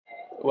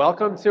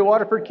Welcome to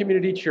Waterford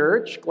Community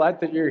Church.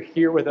 Glad that you're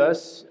here with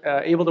us,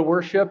 able to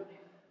worship,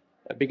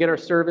 begin our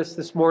service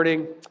this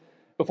morning.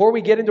 Before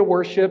we get into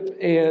worship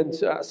and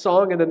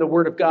song and then the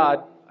Word of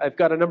God, I've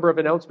got a number of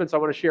announcements I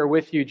want to share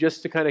with you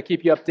just to kind of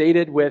keep you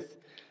updated with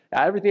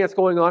everything that's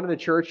going on in the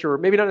church, or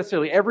maybe not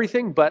necessarily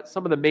everything, but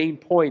some of the main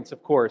points,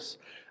 of course.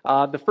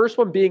 The first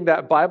one being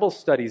that Bible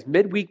studies,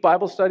 midweek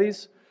Bible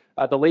studies,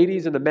 the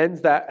ladies and the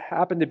men's that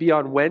happen to be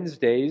on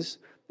Wednesdays.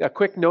 A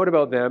quick note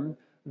about them.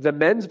 The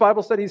men's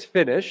Bible study is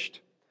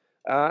finished,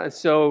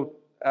 so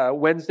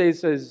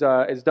Wednesdays is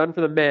done for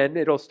the men.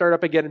 It'll start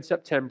up again in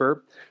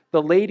September.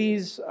 The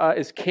ladies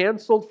is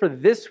canceled for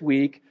this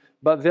week,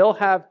 but they'll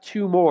have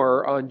two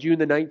more on June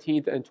the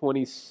 19th and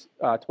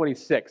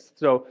 26th.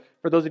 So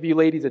for those of you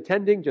ladies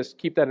attending, just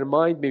keep that in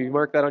mind. Maybe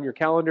mark that on your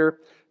calendar.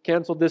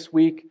 Canceled this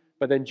week,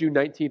 but then June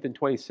 19th and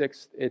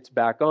 26th, it's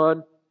back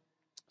on.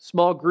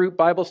 Small group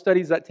Bible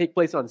studies that take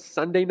place on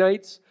Sunday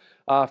nights.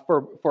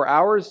 For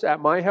ours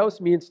at my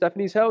house, me and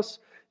Stephanie's house,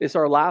 it's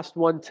our last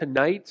one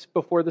tonight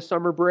before the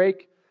summer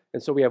break.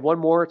 And so we have one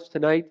more, it's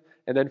tonight.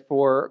 And then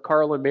for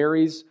Carl and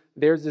Mary's,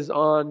 theirs is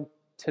on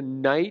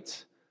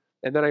tonight.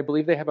 And then I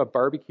believe they have a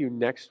barbecue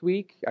next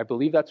week. I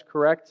believe that's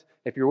correct.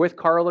 If you're with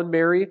Carl and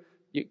Mary,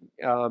 you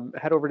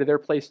head over to their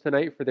place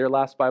tonight for their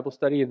last Bible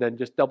study, and then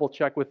just double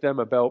check with them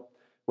about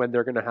when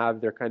they're going to have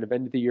their kind of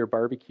end of the year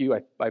barbecue.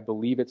 I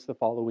believe it's the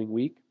following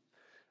week.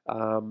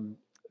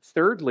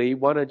 Thirdly,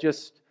 want to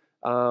just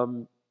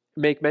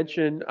make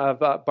mention of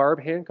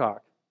Barb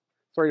Hancock.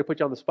 Sorry to put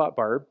you on the spot,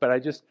 Barb, but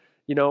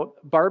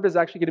Barb is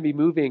actually going to be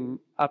moving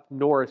up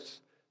north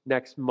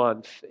next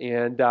month,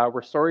 and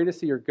we're sorry to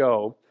see her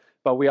go,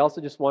 but we also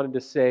just wanted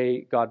to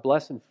say God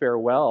bless and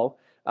farewell.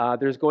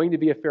 There's going to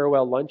be a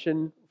farewell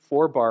luncheon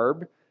for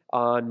Barb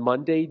on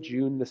Monday,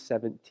 June the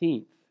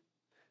 17th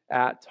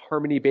at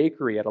Harmony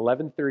Bakery at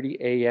 11:30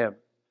 a.m.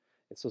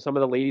 And so some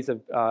of the ladies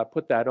have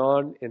put that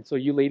on, and so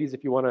you ladies,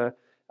 if you want to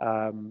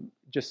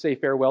just say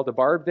farewell to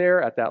Barb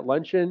there at that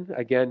luncheon.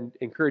 Again,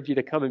 encourage you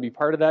to come and be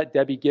part of that.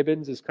 Debbie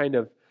Gibbons is kind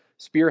of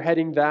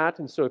spearheading that,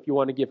 and so if you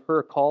want to give her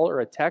a call or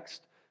a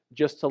text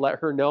just to let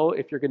her know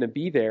if you're going to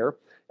be there,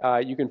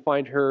 you can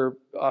find her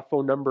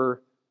phone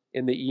number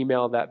in the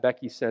email that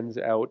Becky sends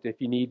out. If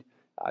you need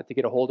to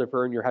get a hold of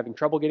her and you're having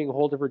trouble getting a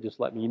hold of her, just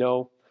let me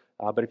know.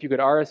 But if you could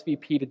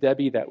RSVP to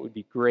Debbie, that would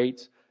be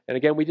great. And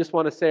again, we just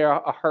want to say a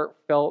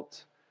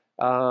heartfelt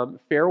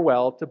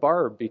farewell to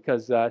Barb,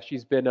 because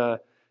she's been a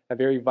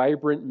very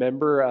vibrant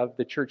member of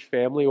the church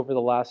family over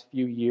the last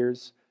few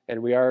years,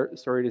 and we are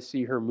sorry to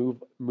see her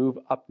move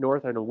up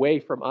north and away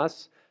from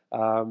us.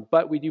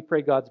 But we do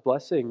pray God's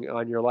blessing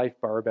on your life,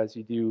 Barb, as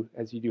you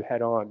do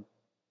head on.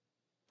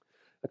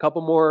 A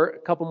couple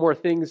more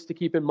things to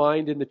keep in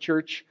mind in the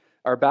church.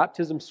 Our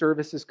baptism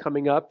service is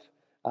coming up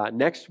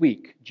next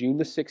week, June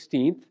the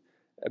 16th.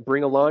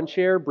 Bring a lawn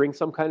chair, bring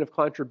some kind of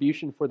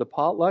contribution for the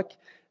potluck.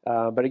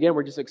 But again,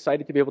 we're just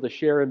excited to be able to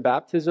share in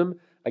baptism.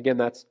 Again,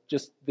 that's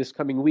just this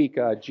coming week,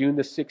 June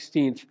the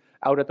 16th,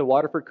 out at the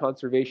Waterford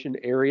Conservation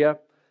Area.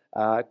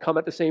 Come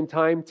at the same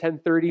time,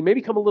 10:30.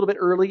 Maybe come a little bit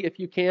early if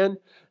you can,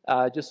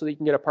 just so that you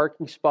can get a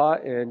parking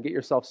spot and get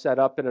yourself set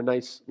up in a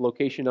nice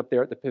location up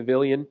there at the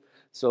pavilion.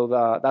 So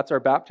that's our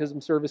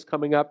baptism service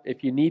coming up.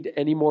 If you need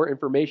any more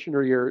information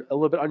or you're a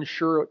little bit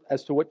unsure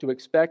as to what to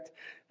expect,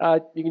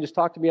 you can just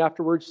talk to me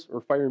afterwards or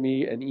fire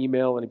me an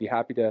email, and I'd be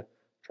happy to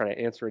try to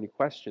answer any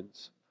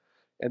questions.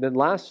 And then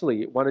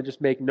lastly, I want to just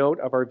make note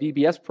of our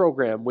VBS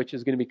program, which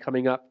is going to be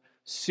coming up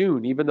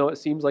soon, even though it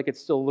seems like it's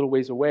still a little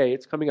ways away.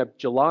 It's coming up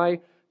July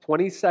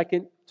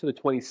 22nd to the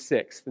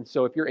 26th. And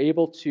so if you're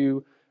able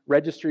to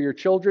register your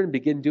children,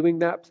 begin doing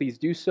that, please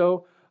do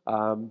so.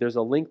 There's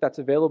a link that's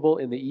available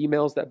in the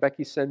emails that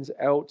Becky sends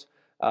out.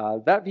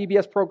 That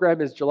VBS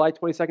program is July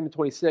 22nd to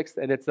 26th,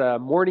 and it's a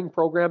morning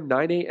program,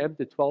 9 a.m.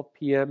 to 12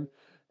 p.m.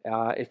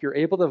 If you're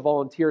able to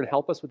volunteer and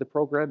help us with the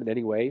program in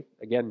any way,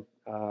 again,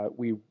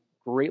 we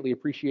greatly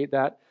appreciate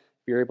that.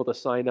 If you're able to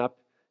sign up,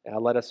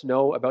 let us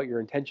know about your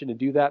intention to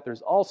do that.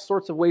 There's all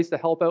sorts of ways to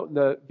help out in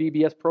the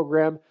VBS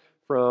program,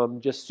 from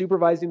just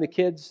supervising the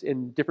kids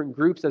in different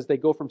groups as they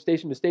go from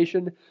station to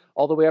station,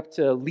 all the way up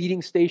to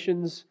leading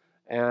stations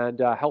and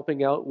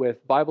helping out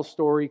with Bible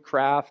story,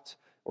 craft,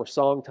 or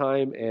song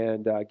time,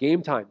 and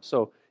game time.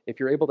 So if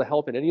you're able to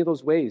help in any of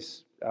those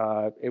ways,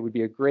 it would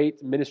be a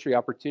great ministry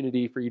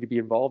opportunity for you to be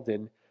involved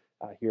in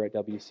here at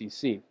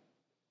WCC.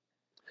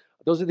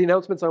 Those are the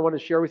announcements I want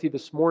to share with you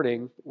this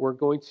morning. We're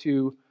going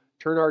to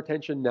turn our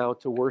attention now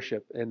to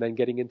worship, and then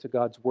getting into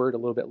God's Word a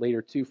little bit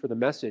later too for the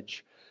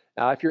message.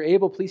 If you're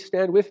able, please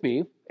stand with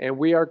me, and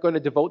we are going to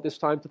devote this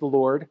time to the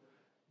Lord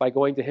by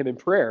going to Him in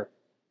prayer.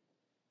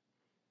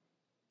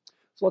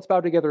 So let's bow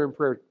together in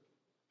prayer.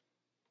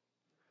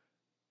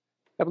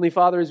 Heavenly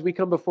Father, as we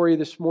come before you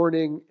this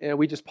morning, and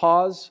we just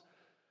pause,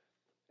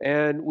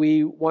 and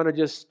we want to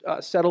just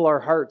settle our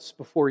hearts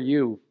before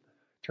you,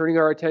 turning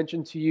our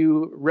attention to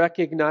you,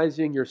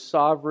 recognizing your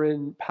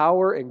sovereign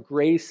power and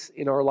grace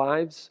in our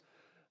lives,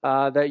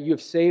 that you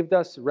have saved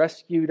us,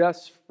 rescued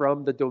us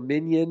from the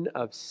dominion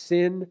of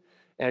sin,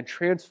 and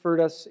transferred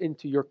us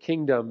into your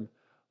kingdom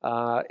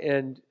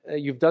and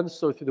you've done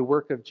so through the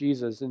work of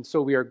Jesus. And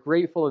so we are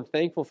grateful and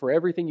thankful for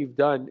everything you've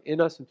done in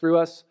us and through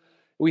us.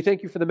 We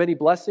thank you for the many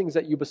blessings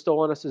that you bestow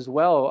on us as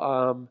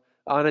well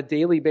on a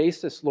daily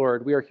basis,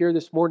 Lord. We are here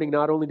this morning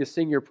not only to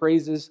sing your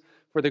praises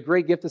for the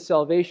great gift of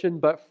salvation,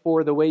 but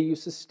for the way you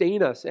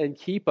sustain us and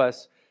keep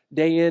us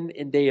day in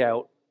and day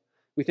out.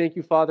 We thank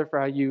you, Father, for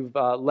how you've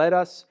led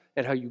us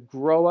and how you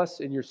grow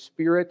us in your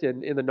spirit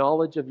and in the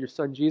knowledge of your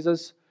Son,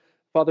 Jesus.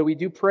 Father, we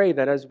do pray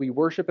that as we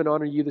worship and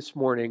honor you this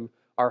morning,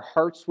 our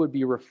hearts would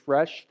be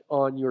refreshed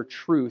on your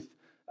truth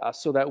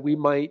so that we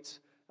might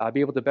be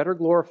able to better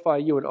glorify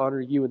you and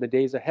honor you in the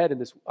days ahead in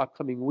this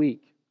upcoming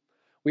week.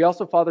 We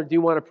also, Father,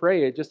 do want to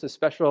pray just a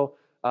special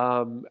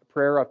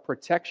prayer of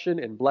protection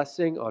and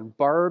blessing on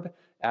Barb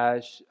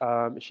as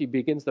she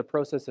begins the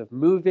process of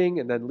moving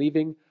and then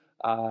leaving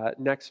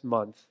next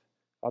month.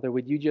 Father,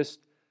 would you just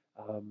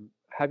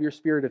have your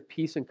spirit of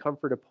peace and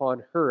comfort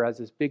upon her as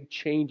this big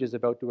change is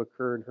about to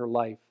occur in her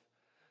life.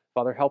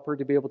 Father, help her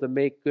to be able to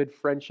make good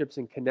friendships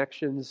and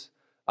connections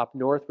up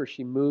north where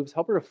she moves.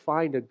 Help her to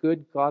find a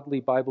good, godly,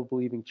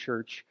 Bible-believing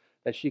church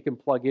that she can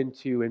plug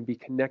into and be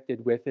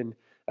connected with and,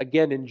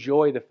 again,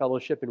 enjoy the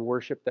fellowship and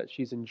worship that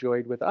she's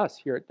enjoyed with us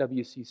here at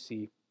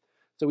WCC.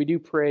 So we do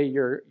pray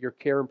your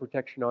care and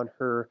protection on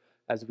her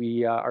as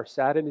we are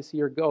saddened to see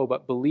her go,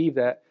 but believe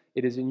that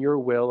it is in your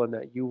will and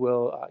that you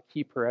will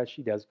keep her as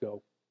she does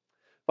go.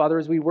 Father,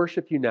 as we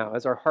worship you now,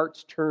 as our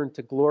hearts turn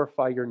to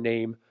glorify your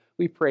name,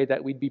 we pray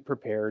that we'd be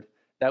prepared,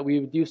 that we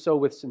would do so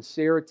with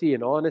sincerity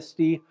and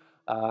honesty,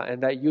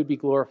 and that you'd be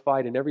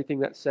glorified in everything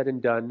that's said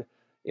and done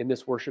in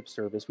this worship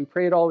service. We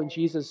pray it all in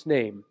Jesus'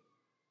 name.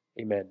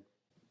 Amen.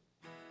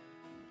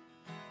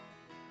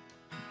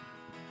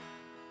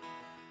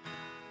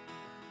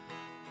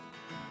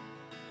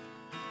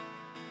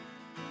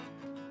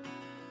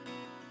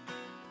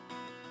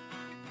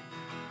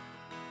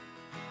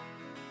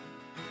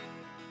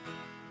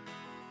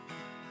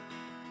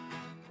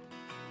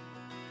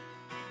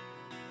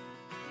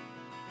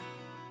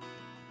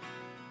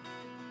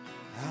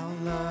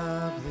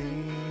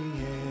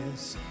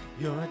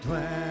 Your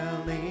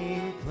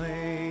dwelling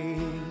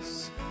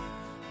place,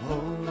 O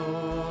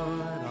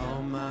Lord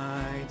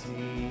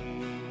Almighty,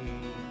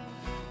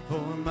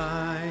 for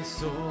my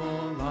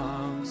soul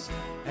longs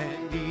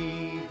and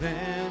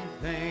even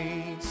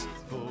faints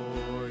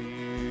for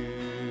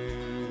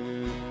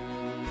you.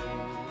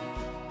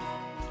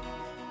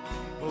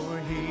 For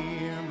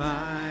here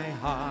my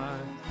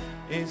heart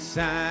is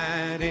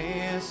satisfied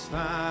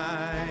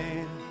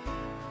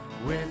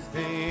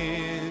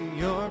within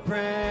your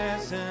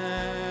presence.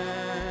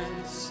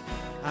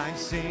 I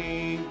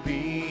sink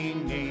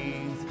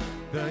beneath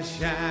the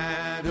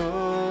shadow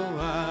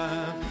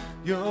of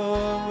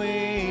your wings.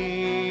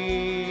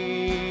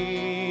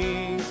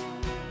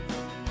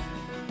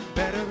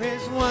 Better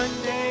is one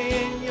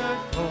day in your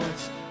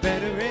courts,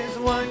 better is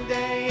one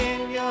day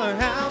in your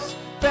house,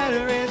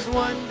 better is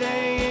one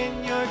day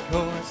in your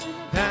courts,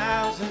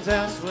 thousands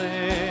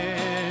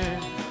elsewhere.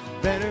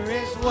 Better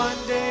is one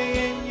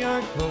day in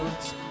your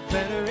courts,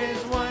 better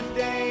is one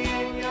day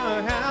in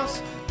your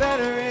house,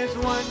 better is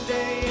one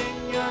day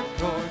in your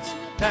courts,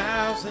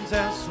 thousands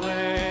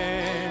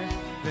elsewhere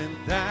than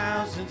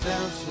thousands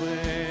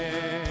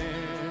elsewhere.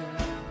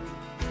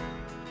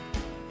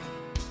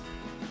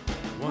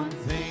 One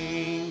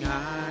thing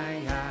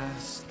I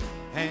ask,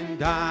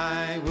 and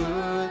I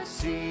would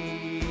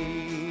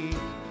seek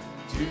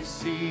to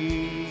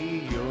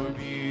see your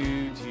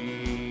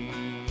beauty,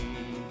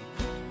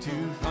 to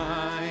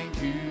find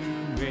you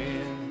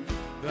in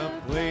the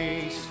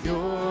place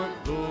your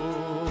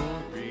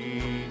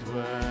glory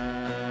dwells.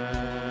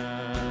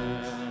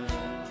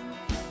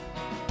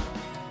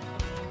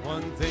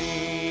 One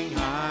thing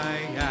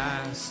I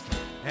ask,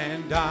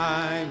 and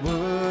I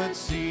would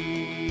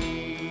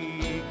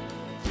seek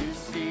to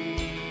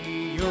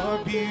see your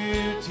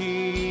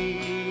beauty,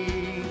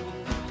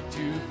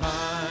 to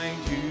find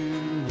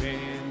you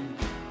in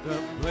the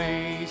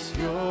place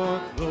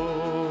your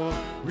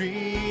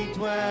glory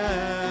dwells.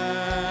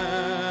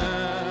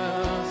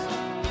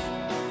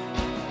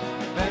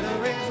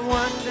 Better is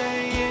one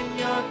day in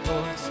your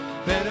courts,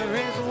 better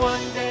is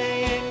one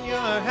day in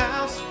your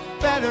house,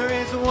 better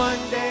is one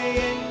day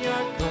in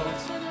your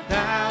courts,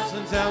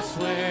 thousands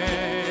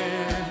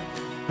elsewhere.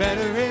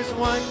 Better is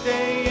one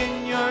day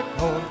in your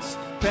courts,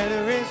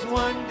 better is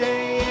one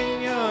day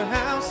in your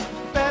house,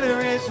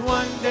 better is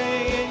one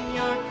day in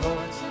your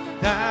courts,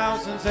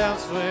 thousands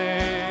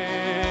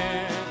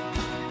elsewhere.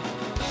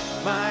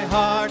 My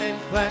heart and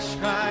flesh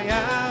cry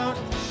out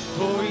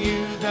for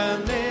you, the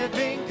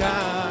living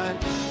God.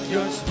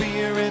 Your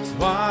spirit's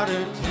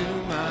water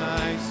to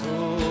my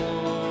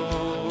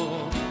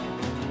soul.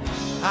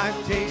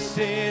 I've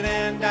tasted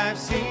and I've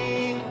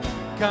seen.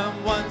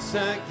 Come once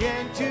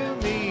again to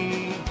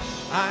me.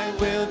 I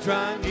will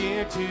draw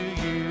near to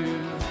you.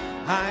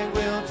 I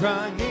will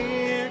draw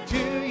near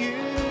to you.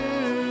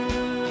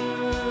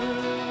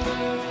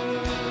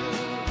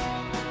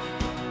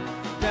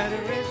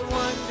 Better is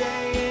one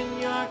day in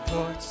your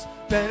courts,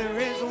 better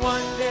is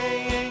one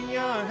day in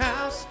your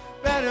house,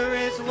 better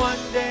is one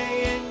day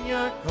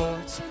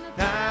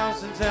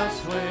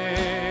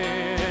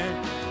elsewhere.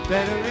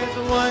 Better is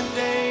one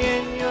day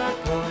in your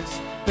courts.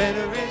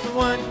 Better is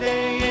one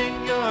day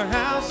in your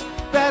house.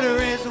 Better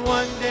is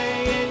one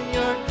day in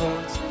your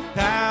courts.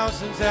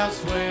 Thousands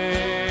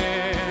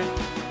elsewhere.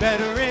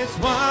 Better is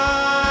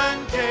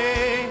one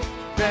day.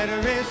 Better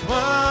is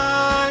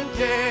one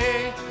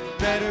day.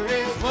 Better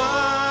is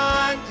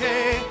one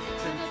day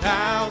than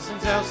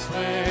thousands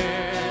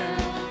elsewhere.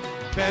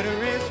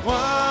 Better is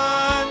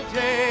one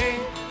day.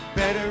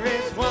 Better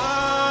is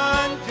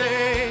one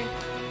day.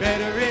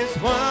 Better is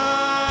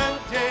one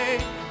day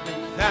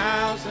than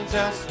thousands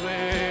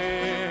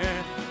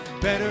elsewhere.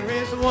 Better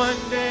is one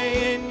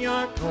day in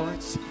your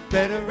courts.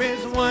 Better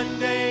is one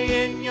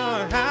day in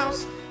your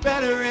house.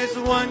 Better is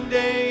one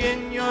day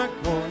in your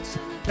courts.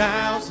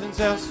 Thousands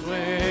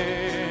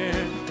elsewhere.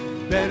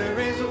 Better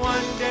is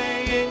one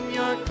day in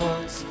your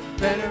courts.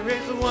 Better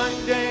is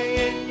one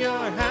day in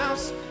your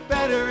house.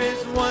 Better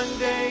is one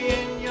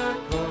day in your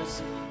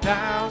courts.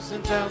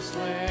 Thousands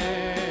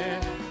elsewhere.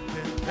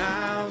 Than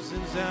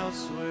thousands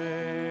elsewhere.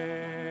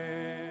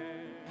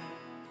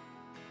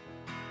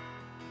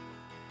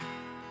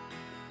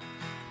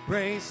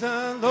 Praise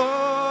the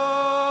Lord.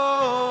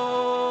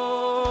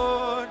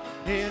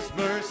 His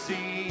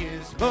mercy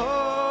is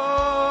more.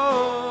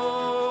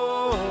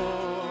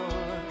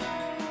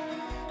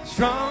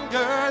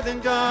 Stronger than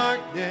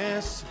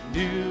darkness,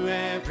 new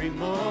every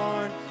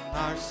morn.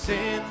 Our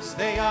sins,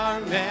 they are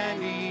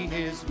many.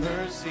 His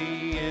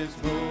mercy is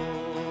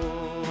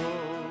more.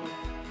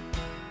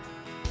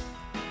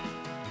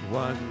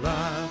 What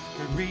love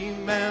could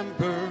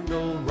remember,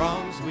 no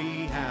wrongs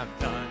we have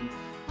done.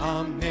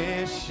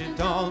 Omniscient,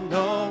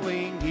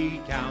 all-knowing,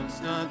 he counts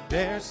not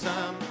their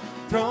sum.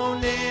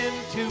 Thrown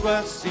into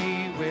a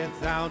sea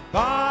without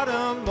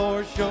bottom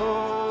or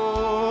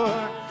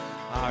shore.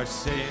 Our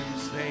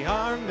sins, they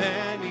are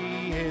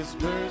many, his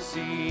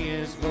mercy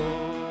is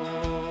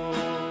more.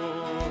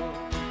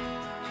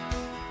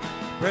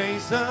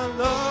 Praise the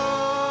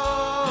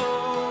Lord,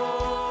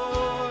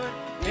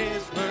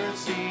 his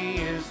mercy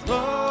is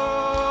more.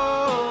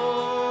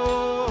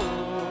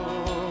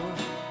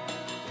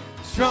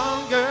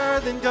 Stronger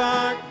than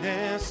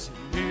darkness,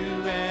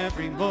 new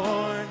every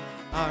morn.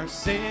 Our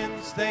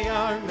sins, they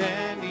are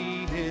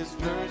many, his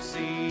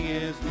mercy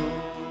is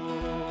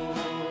more.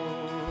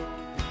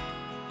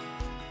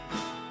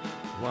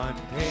 What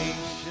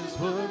patience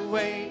would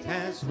wait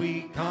as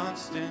we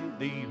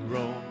constantly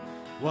roam?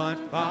 What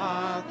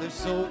Father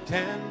so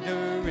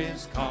tender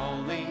is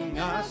calling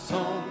us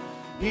home?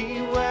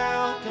 He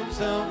welcomes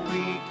the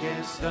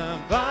weakest, the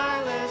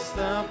vilest,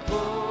 the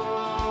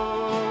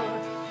poor.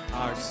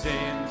 Our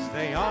sins,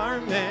 they are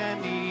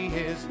many,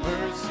 his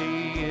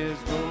mercy is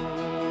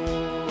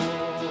more.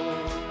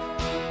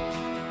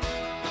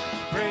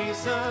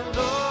 Praise the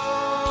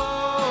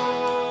Lord,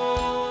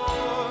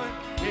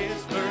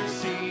 his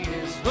mercy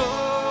is more.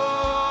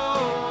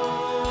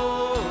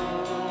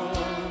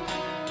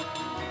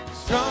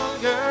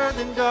 Stronger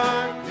than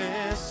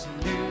darkness,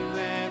 new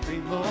every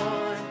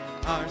morn.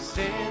 Our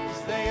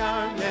sins, they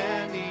are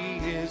many,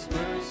 his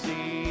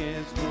mercy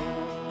is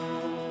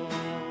more.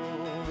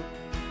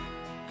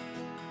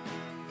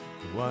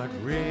 What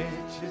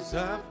riches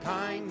of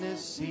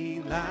kindness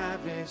he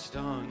lavished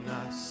on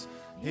us.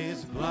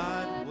 His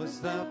blood was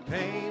the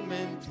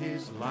payment,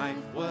 his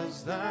life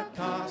was the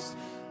cost.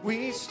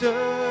 We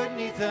stood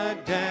neath a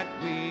debt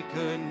we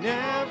could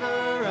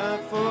never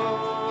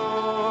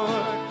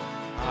afford.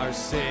 Our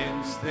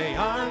sins, they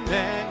are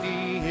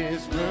many,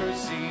 his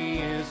mercy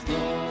is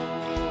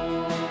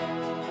more.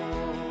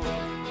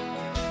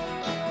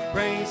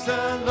 Praise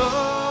the Lord,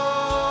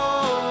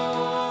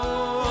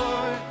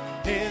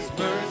 his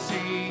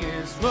mercy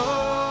is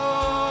more.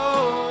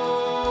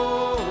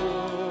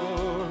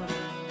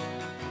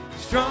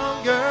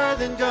 Stronger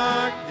than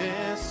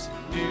darkness,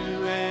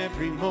 new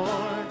every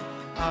morn.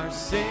 Our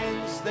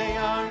sins, they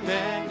are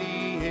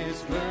many,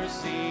 his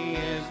mercy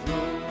is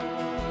more.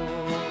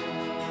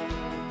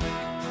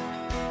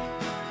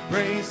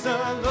 Praise the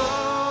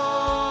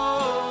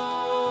Lord,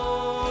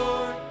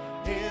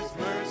 his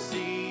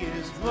mercy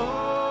is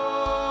more.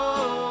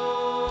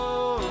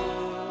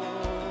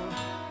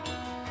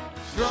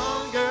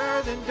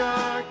 Stronger than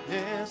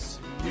darkness,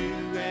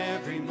 new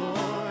every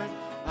morn.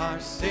 Our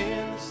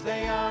sins,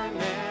 they are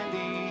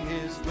many,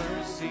 his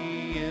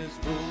mercy is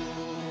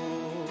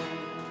more.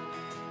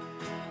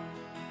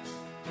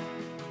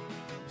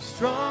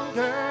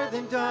 Stronger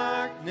than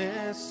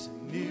darkness,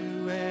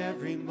 new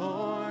every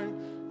morn.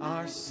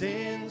 Our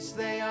sins,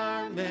 they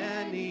are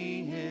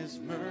many, his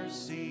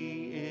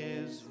mercy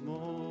is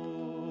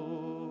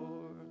more.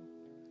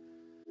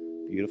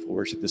 Beautiful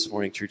worship this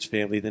morning, church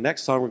family. The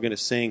next song we're going to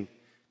sing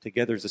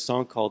together is a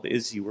song called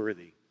Is He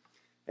Worthy?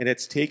 And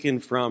it's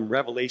taken from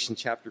Revelation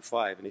chapter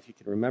 5. And if you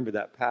can remember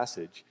that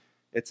passage,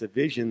 it's a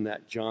vision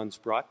that John's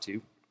brought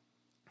to.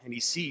 And he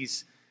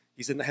sees,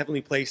 he's in the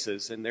heavenly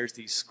places, and there's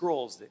these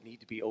scrolls that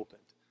need to be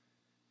opened.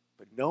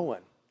 But no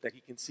one that he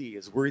can see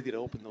is worthy to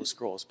open those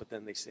scrolls. But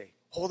then they say,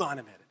 hold on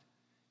a minute.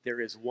 There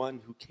is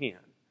one who can.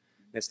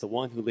 And it's the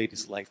one who laid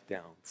his life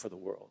down for the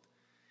world.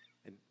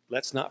 And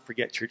let's not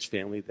forget, church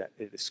family, that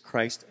it is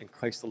Christ and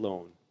Christ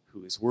alone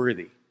who is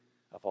worthy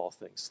of all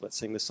things. Let's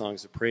sing the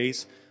songs of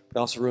praise, but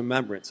also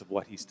remembrance of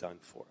what he's done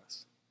for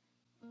us.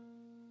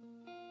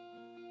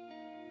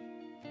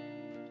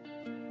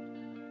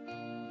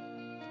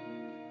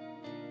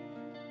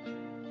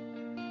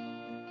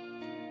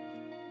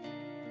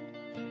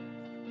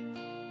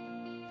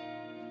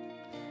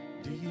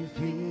 Do you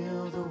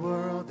feel the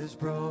world is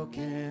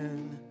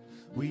broken?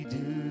 We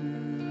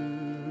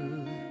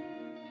do.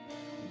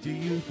 Do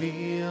you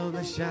feel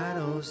the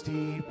shadows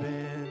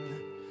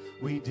deepen?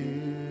 We do.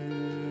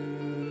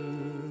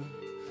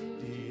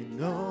 Do you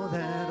know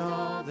that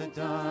all the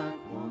dark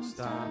won't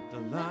stop the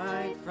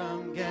light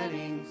from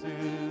getting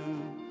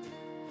through?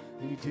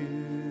 We do.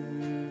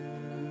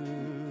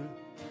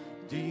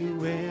 Do you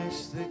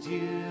wish that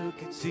you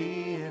could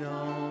see it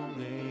all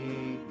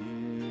made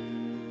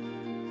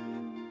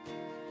new?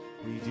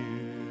 We do.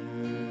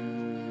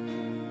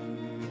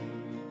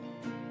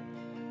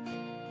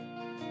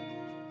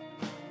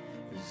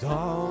 Is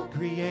all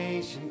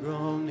creation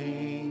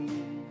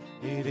groaning?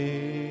 It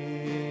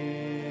is.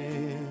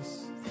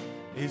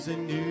 Is a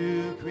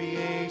new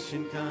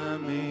creation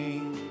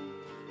coming?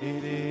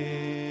 It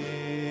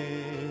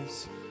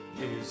is.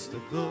 Is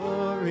the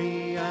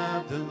glory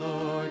of the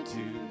Lord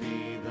to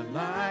be the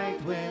light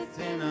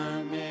within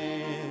our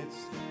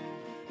midst?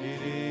 It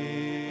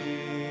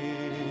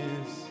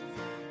is.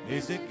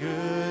 Is it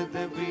good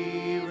that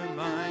we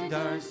remind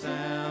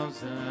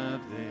ourselves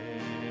of this?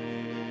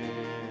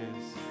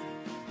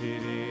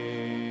 It is.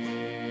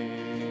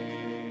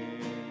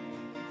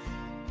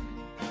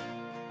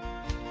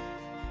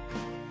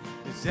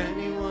 Is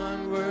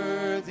anyone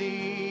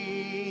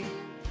worthy?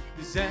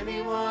 Is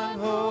anyone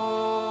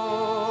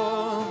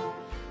whole?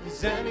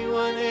 Is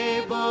anyone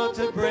able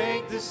to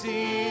break the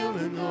seal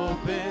and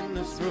open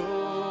the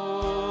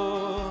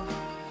scroll?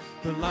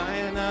 The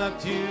Lion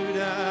of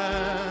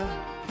Judah,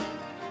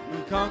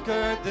 who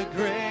conquered the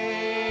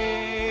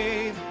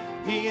grave.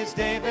 He is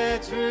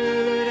David's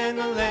root and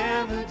the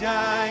Lamb who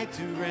died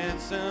to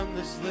ransom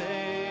the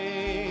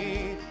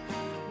slave.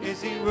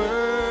 Is he worthy?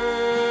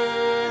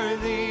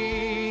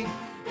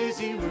 Is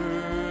he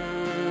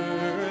worthy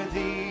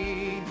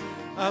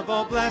of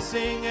all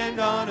blessing and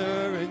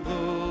honor and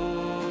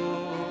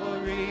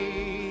glory?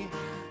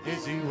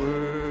 Is he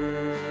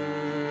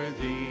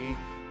worthy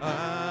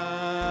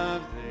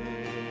of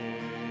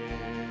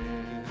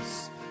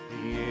this?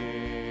 He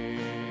is.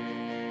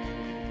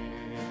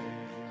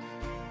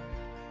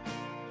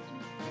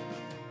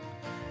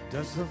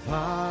 Does the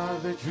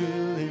Father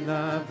truly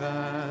love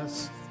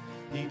us?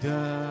 He does.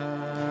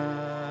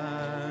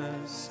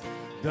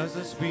 Does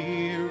the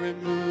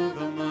Spirit move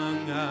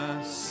among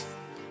us?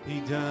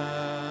 He does.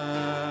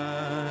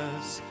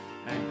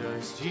 And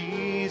does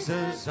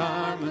Jesus,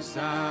 our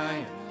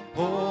Messiah,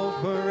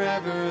 hold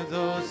forever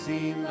those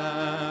he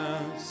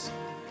loves?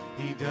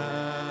 He does.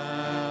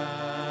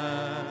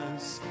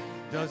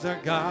 Does our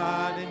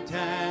God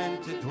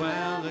intend to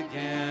dwell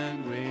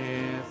again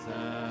with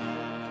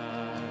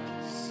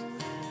us?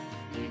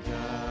 He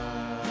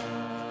does.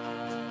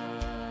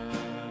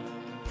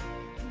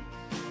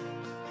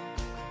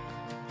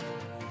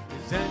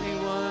 Is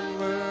anyone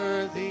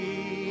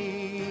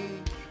worthy?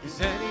 Is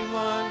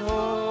anyone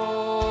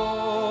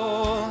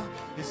whole?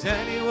 Is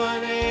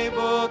anyone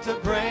able to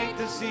break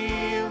the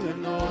seal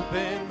and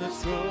open the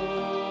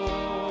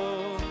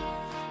scroll?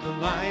 The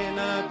Lion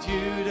of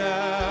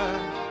Judah,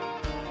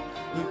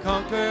 who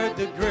conquered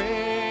the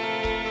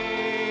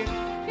grave.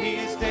 He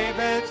is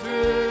David's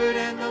root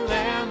and the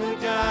Lamb who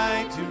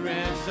died to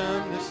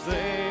ransom the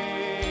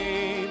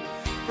slave.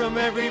 From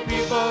every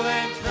people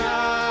and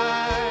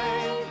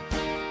tribe,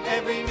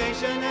 every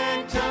nation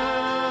and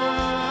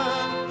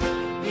tongue,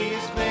 he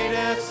has made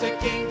us a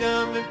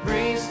kingdom and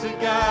priests to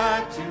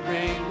God to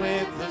reign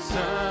with the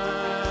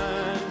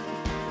Son.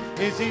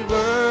 Is he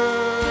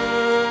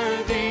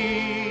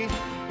worthy?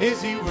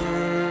 Is he worthy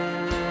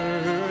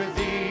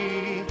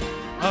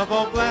of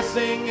all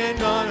blessing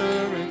and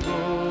honor and glory?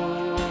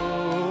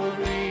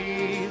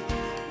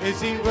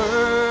 Is he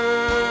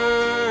worthy?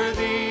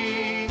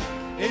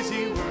 Is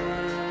he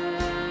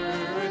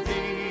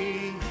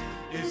worthy?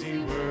 Is he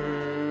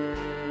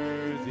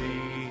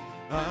worthy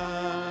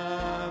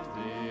of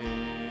this?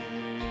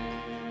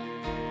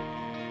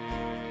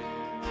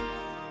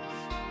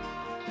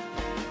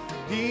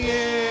 He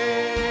is.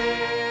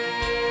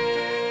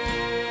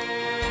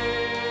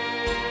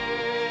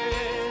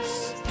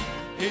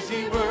 Is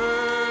he worthy?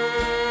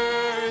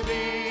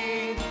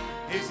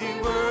 Is he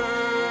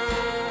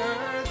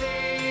worthy?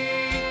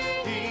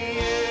 He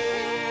is.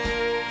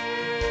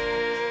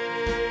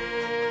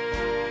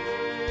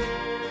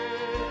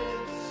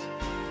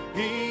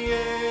 He is.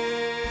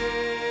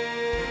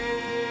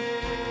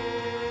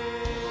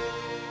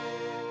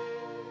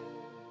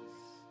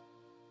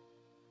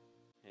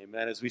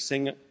 Amen. As we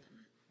sing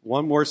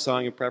one more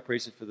song in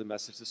preparation for the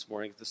message this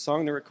morning, the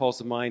song that recalls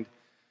to mind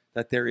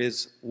that there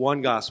is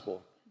one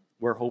gospel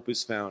where hope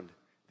is found.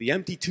 The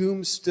empty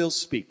tomb still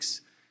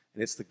speaks,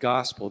 and it's the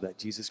gospel that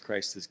Jesus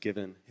Christ has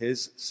given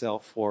his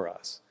self for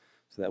us.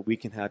 so that we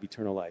can have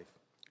eternal life.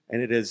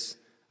 And it is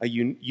a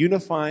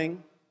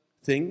unifying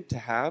thing to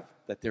have,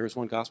 that there is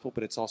one gospel,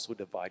 but it's also a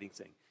dividing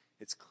thing.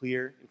 It's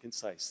clear and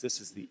concise. This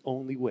is the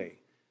only way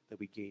that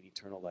we gain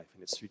eternal life,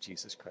 and it's through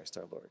Jesus Christ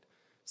our Lord.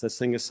 So let's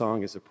sing a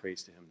song as a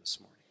praise to him this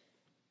morning.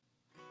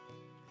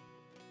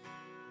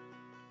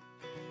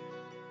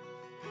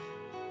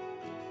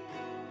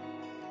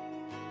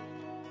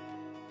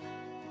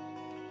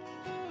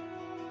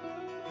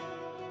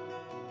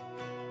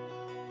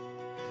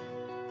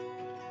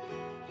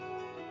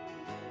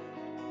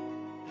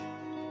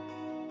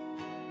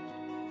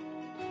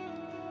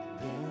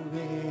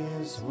 There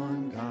is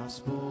one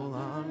gospel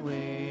on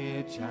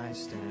which I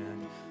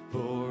stand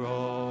for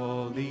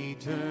all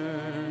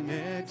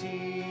eternity.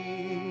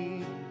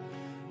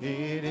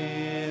 It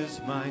is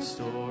my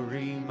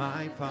story,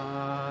 my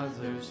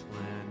Father's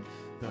plan.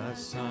 The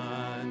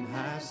Son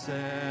has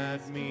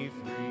set me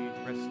free,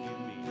 rescued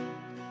me.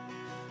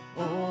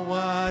 Oh,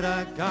 what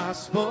a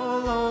gospel,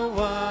 oh,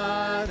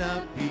 what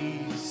a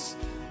peace,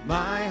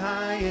 my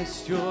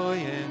highest joy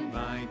and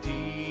my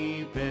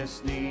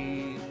deepest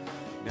need.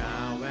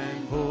 Now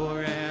and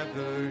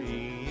forever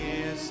he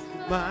is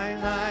my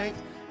light.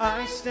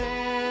 I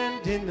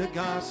stand in the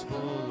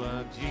gospel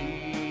of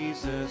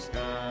Jesus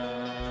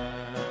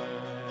Christ.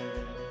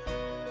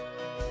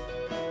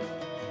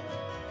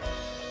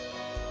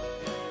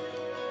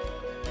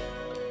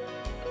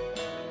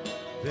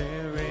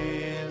 There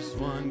is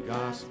one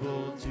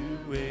gospel to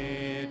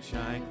which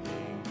I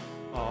cling.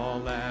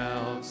 All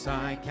else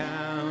I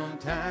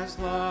count as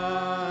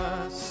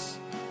loss.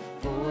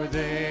 For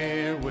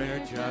there where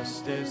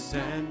justice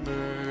and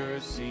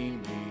mercy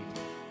meet,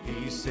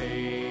 he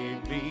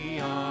saved me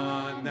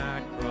on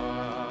that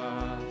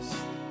cross.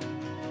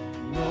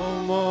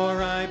 No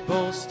more I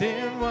boast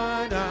in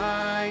what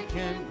I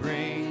can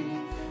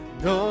bring.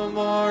 No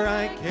more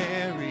I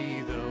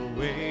carry the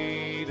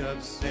weight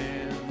of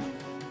sin.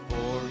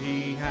 For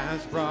he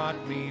has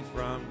brought me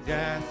from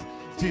death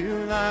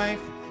to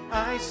life.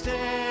 I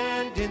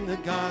stand in the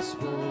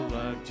gospel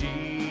of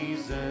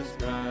Jesus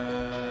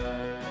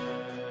Christ.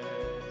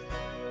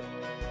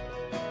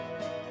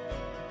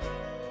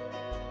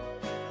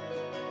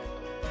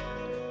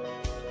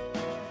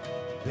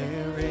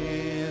 There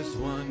is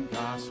one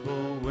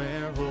gospel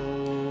where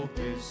hope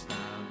is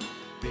found.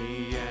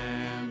 The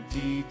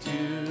empty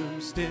tomb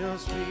still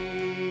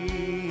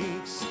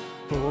speaks.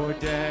 For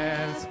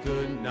death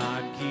could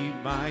not keep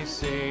my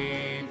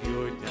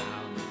Savior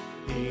down.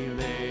 He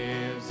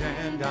lives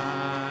and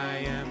I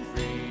am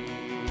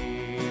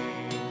free.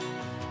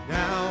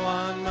 Now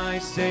on my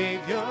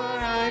Savior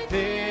I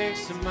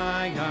fix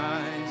my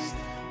eyes.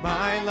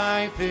 My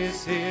life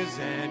is his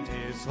and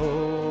his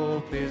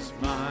hope is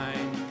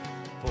mine.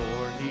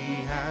 For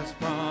he has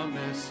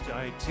promised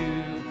I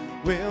too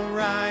will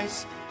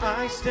rise.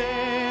 I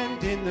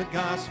stand in the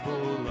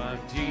gospel of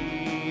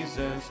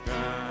Jesus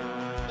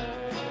Christ.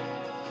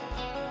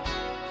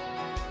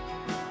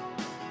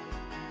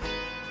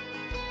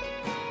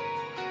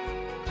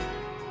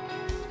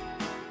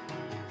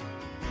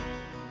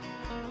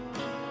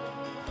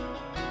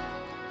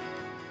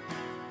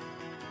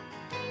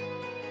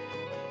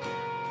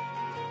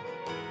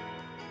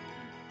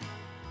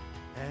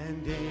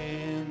 And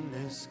in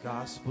this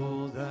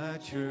gospel the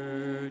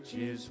church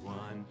is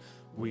one.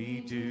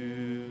 We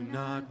do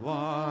not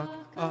walk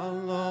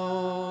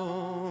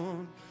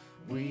alone.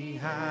 We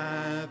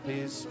have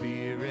his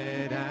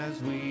Spirit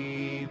as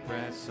we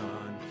press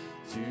on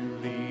to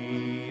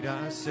lead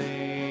us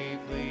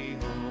safely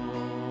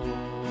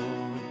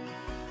home.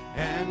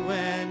 And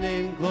when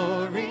in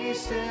glory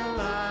still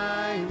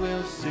I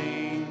will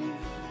sing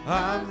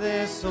of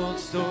this old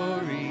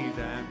story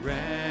that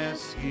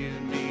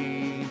rescued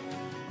me.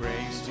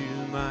 Praise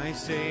to my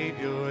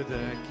Savior,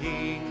 the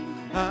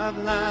King of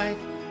life.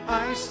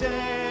 I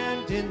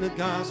stand in the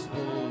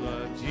gospel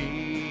of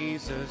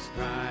Jesus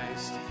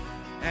Christ.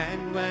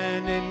 And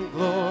when in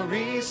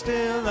glory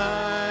still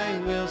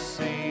I will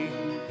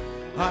sing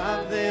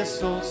of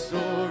this old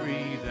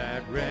story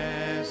that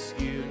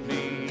rescued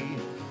me.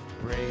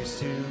 Praise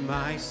to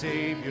my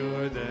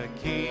Savior, the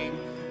King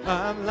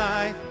of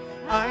life.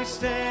 I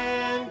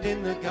stand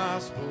in the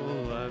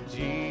gospel of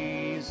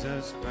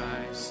Jesus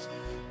Christ.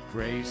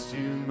 Praise to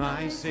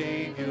my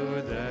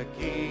Savior, the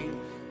King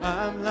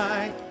of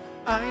life.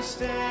 I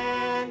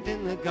stand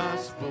in the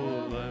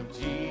gospel of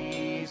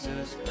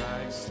Jesus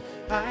Christ.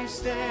 I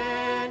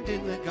stand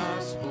in the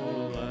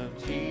gospel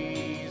of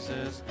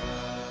Jesus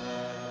Christ.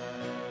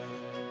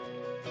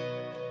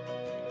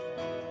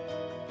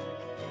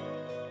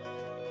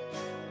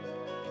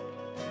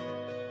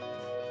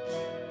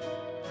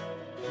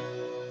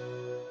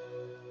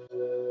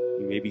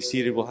 You may be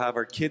seated. We'll have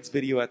our kids'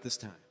 video at this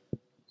time.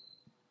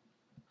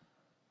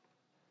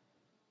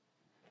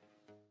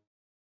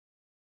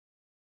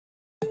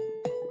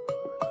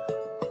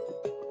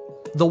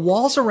 The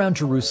walls around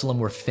Jerusalem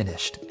were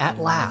finished, at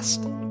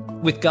last.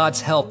 With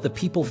God's help, the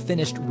people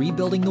finished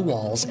rebuilding the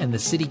walls and the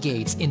city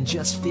gates in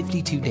just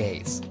 52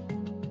 days.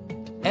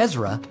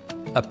 Ezra,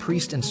 a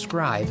priest and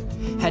scribe,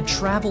 had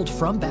traveled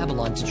from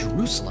Babylon to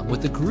Jerusalem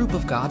with a group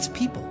of God's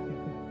people.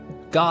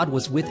 God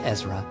was with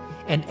Ezra,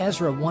 and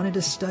Ezra wanted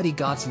to study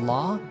God's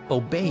law,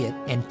 obey it,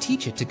 and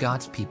teach it to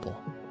God's people.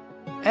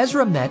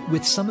 Ezra met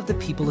with some of the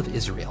people of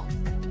Israel.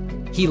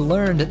 He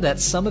learned that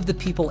some of the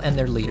people and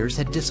their leaders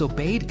had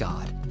disobeyed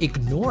God,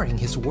 ignoring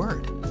his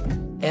word.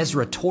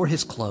 Ezra tore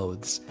his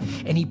clothes,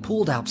 and he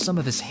pulled out some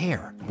of his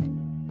hair.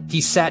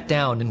 He sat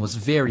down and was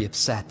very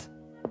upset.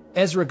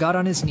 Ezra got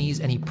on his knees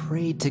and he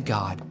prayed to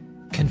God,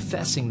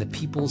 confessing the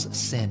people's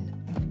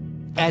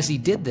sin. As he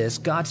did this,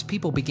 God's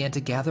people began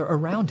to gather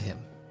around him.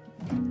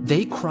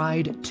 They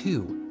cried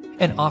too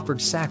and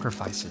offered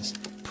sacrifices,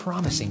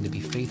 promising to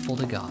be faithful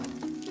to God.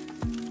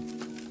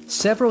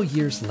 Several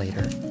years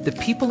later, the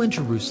people in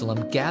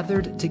Jerusalem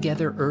gathered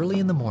together early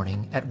in the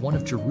morning at one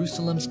of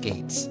Jerusalem's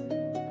gates.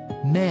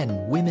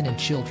 Men, women, and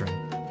children,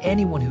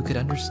 anyone who could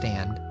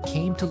understand,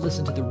 came to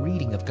listen to the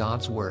reading of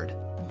God's word.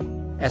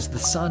 As the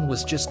sun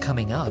was just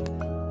coming up,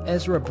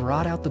 Ezra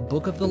brought out the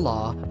book of the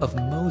law of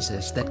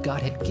Moses that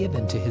God had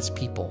given to his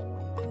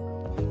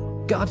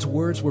people. God's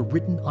words were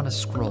written on a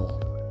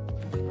scroll.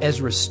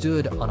 Ezra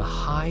stood on a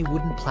high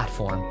wooden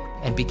platform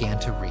and began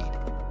to read.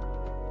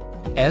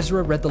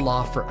 Ezra read the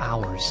law for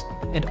hours,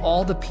 and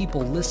all the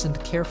people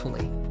listened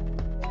carefully.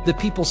 The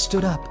people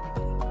stood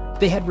up.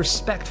 They had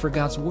respect for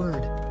God's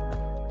word.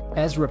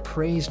 Ezra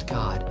praised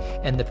God,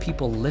 and the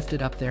people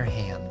lifted up their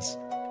hands.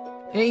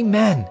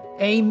 "Amen!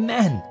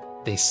 Amen!"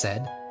 they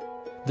said.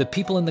 The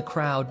people in the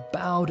crowd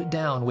bowed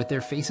down with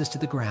their faces to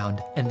the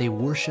ground, and they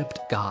worshiped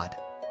God.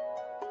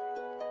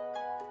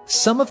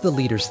 Some of the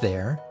leaders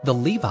there, the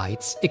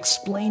Levites,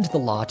 explained the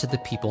law to the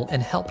people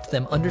and helped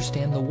them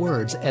understand the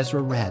words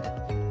Ezra read.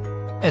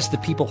 As the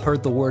people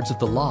heard the words of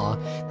the law,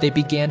 they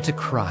began to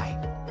cry.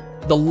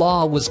 The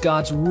law was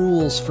God's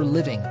rules for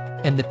living,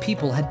 and the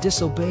people had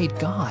disobeyed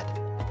God.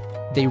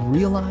 They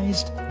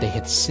realized they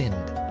had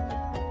sinned.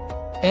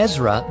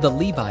 Ezra, the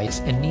Levites,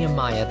 and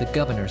Nehemiah, the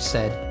governor,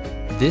 said,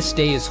 "This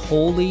day is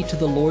holy to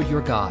the Lord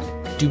your God.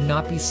 Do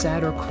not be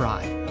sad or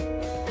cry."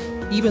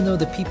 Even though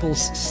the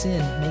people's sin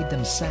made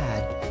them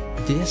sad,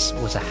 this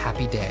was a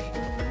happy day.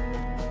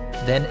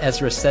 Then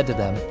Ezra said to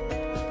them,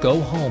 "Go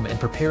home and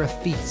prepare a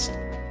feast.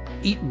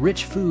 Eat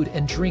rich food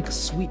and drink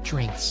sweet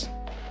drinks.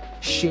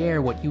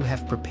 Share what you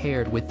have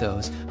prepared with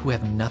those who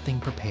have nothing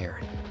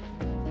prepared."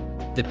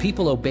 The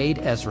people obeyed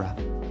Ezra.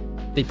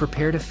 They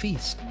prepared a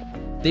feast.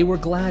 They were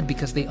glad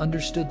because they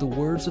understood the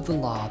words of the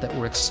law that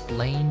were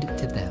explained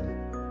to them.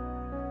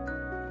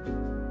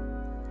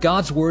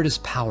 God's word is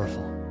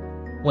powerful.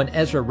 When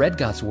Ezra read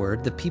God's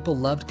word, the people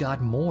loved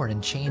God more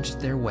and changed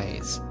their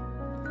ways.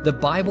 The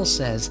Bible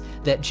says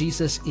that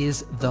Jesus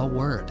is the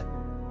Word.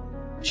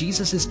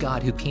 Jesus is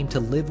God who came to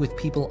live with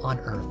people on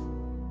earth.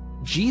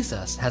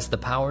 Jesus has the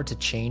power to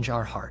change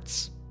our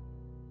hearts.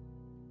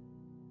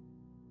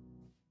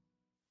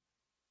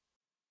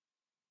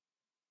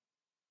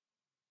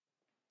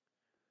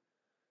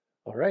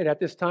 All right, at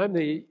this time,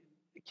 the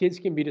kids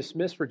can be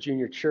dismissed for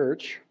junior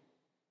church.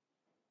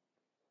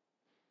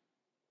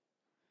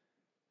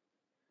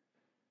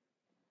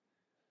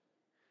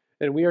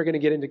 And we are going to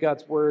get into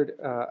God's word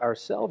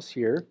ourselves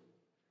here.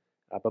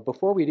 But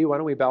before we do, why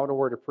don't we bow in a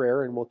word of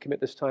prayer, and we'll commit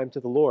this time to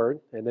the Lord,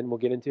 and then we'll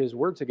get into his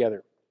word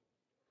together.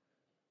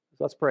 So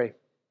let's pray.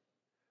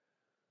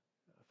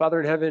 Father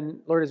in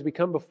heaven, Lord, as we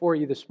come before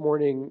you this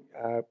morning,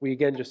 we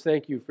again just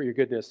thank you for your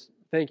goodness.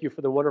 Thank you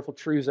for the wonderful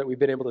truths that we've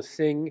been able to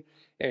sing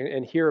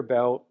and hear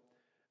about,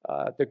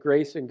 the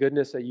grace and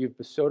goodness that you've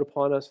bestowed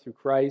upon us through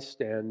Christ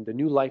and the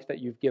new life that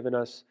you've given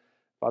us.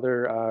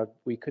 Father,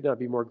 we could not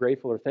be more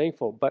grateful or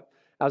thankful. But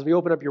as we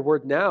open up your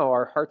word now,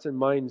 our hearts and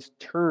minds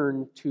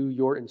turn to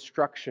your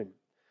instruction,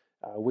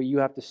 what you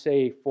have to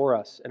say for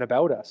us and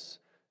about us,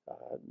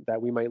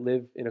 that we might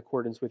live in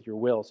accordance with your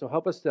will. So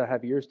help us to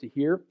have ears to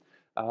hear.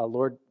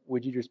 Lord,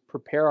 would you just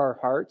prepare our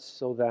hearts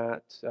so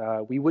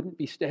that we wouldn't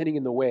be standing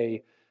in the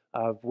way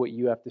of what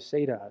you have to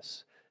say to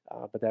us,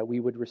 but that we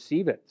would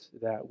receive it,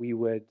 that we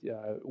would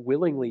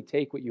willingly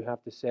take what you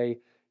have to say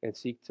and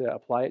seek to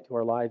apply it to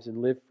our lives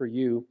and live for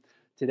you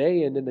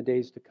today and in the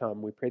days to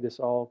come. We pray this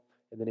all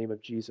in the name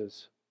of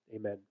Jesus.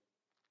 Amen.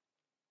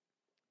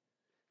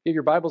 If you have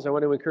your Bibles, I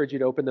want to encourage you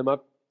to open them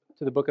up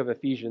to the book of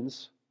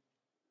Ephesians.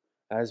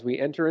 As we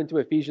enter into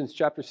Ephesians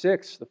chapter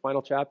 6, the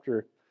final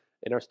chapter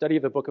in our study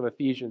of the book of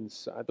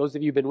Ephesians. Those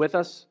of you who have been with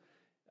us,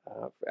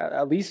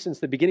 at least since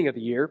the beginning of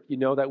the year, you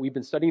know that we've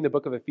been studying the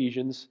book of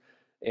Ephesians,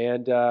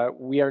 and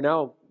we are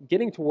now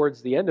getting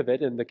towards the end of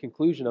it and the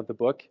conclusion of the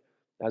book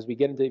as we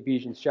get into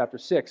Ephesians chapter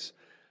 6.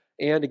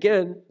 And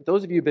again,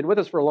 those of you who have been with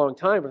us for a long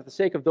time, but for the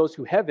sake of those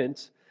who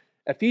haven't,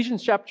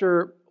 Ephesians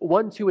chapter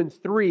 1, 2, and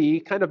 3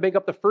 kind of make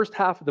up the first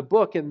half of the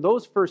book, and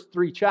those first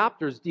three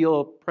chapters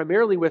deal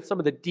primarily with some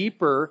of the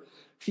deeper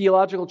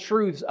theological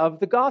truths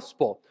of the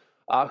gospel.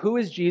 Who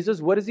is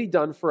Jesus? What has he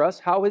done for us?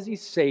 How has he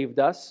saved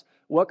us?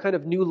 What kind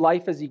of new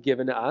life has he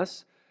given to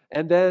us?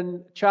 And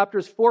then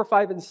chapters 4,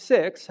 5, and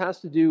 6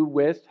 has to do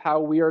with how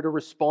we are to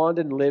respond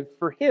and live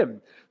for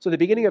him. So the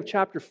beginning of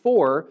chapter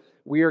 4,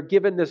 we are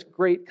given this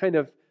great kind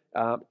of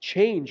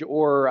change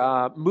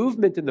or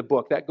movement in the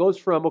book that goes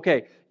from,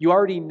 okay, you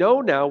already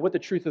know now what the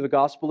truth of the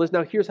gospel is.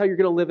 Now here's how you're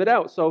going to live it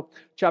out. So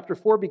chapter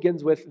 4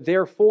 begins with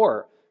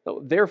therefore.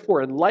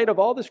 Therefore, in light of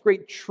all this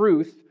great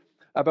truth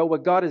about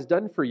what God has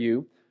done for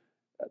you,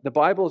 the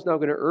Bible is now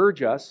going to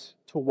urge us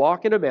to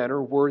walk in a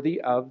manner worthy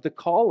of the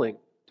calling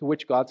to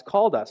which God's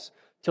called us,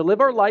 to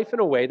live our life in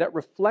a way that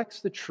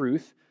reflects the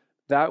truth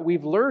that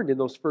we've learned in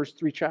those first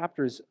 3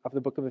 chapters of the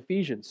book of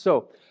Ephesians.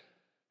 So,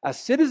 as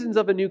citizens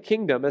of a new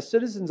kingdom, as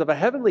citizens of a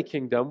heavenly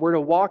kingdom, we're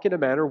to walk in a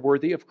manner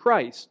worthy of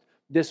Christ.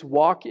 This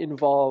walk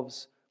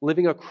involves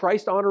living a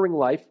Christ-honoring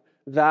life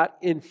that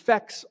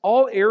infects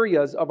all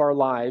areas of our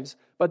lives,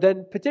 but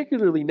then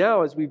particularly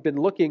now, as we've been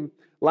looking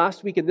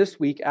last week and this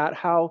week at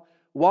how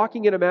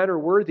walking in a manner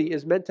worthy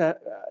is meant to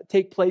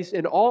take place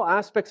in all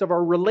aspects of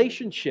our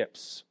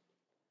relationships.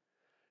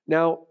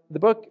 Now, the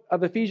book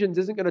of Ephesians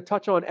isn't going to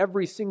touch on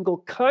every single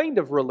kind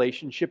of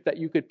relationship that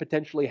you could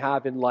potentially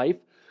have in life,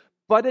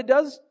 but it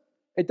does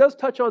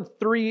touch on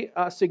 3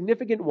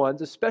 significant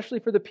ones, especially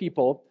for the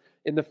people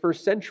in the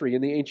first century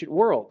in the ancient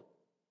world.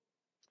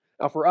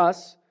 Now, for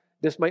us,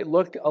 this might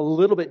look a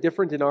little bit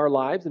different in our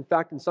lives. In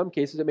fact, in some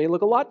cases, it may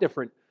look a lot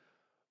different.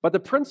 But the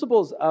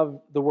principles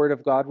of the Word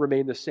of God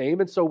remain the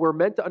same, and so we're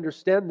meant to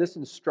understand this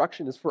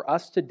instruction is for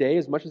us today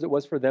as much as it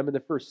was for them in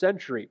the first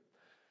century.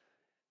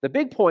 The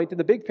big point and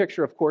the big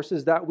picture, of course,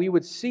 is that we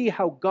would see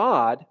how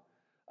God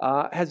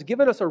has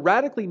given us a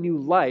radically new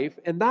life,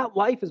 and that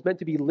life is meant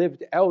to be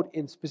lived out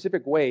in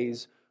specific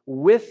ways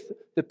with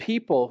the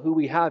people who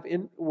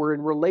we're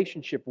in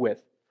relationship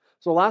with.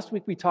 So last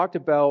week we talked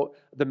about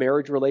the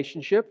marriage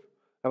relationship,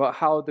 about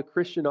how the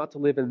Christian ought to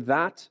live in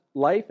that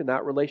life, in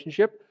that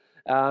relationship.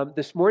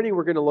 This morning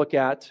we're going to look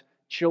at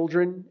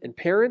children and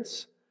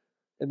parents,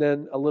 and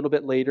then a little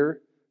bit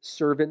later,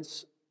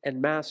 servants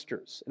and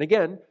masters. And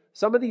again,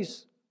 some of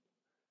these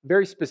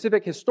very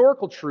specific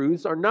historical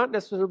truths are not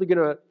necessarily going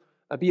to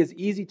be as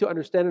easy to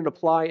understand and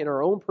apply in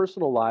our own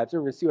personal lives.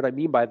 And we're going to see what I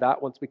mean by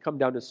that once we come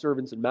down to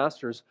servants and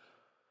masters.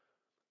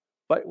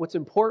 But what's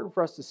important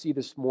for us to see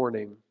this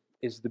morning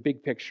is the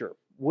big picture.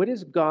 What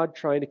is God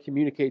trying to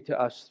communicate to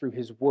us through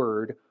His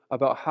Word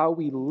about how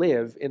we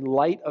live in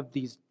light of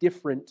these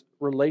different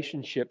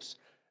relationships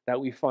that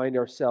we find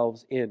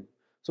ourselves in?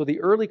 So the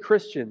early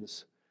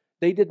Christians,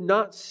 they did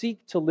not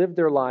seek to live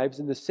their lives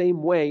in the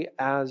same way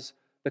as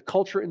the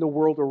culture in the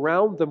world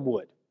around them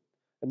would.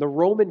 And the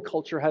Roman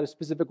culture had a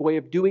specific way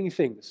of doing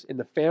things in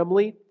the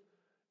family,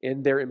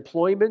 in their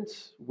employment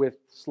with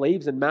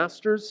slaves and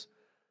masters.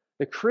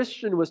 The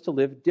Christian was to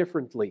live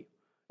differently.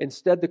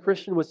 Instead, the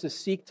Christian was to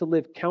seek to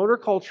live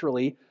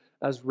counterculturally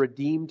as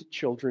redeemed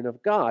children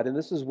of God. And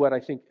this is what I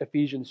think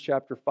Ephesians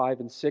chapter 5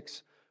 and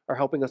 6 are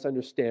helping us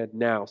understand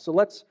now. So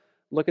let's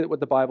look at what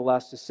the Bible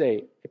has to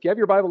say. If you have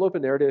your Bible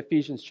open there to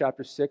Ephesians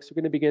chapter 6, we're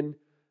going to begin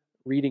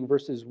reading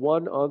verses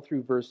 1 on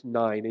through verse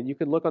 9. And you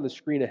can look on the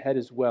screen ahead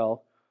as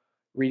well,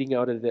 reading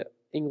out of the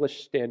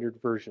English Standard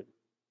Version.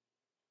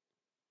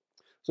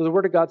 So the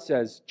Word of God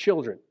says,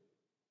 "Children,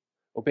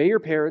 obey your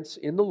parents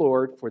in the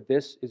Lord, for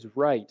this is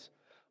right.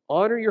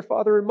 Honor your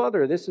father and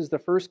mother. This is the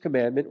first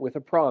commandment with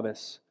a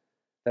promise,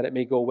 that it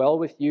may go well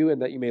with you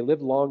and that you may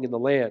live long in the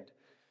land.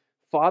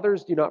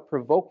 Fathers, do not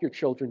provoke your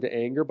children to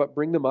anger, but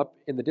bring them up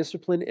in the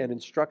discipline and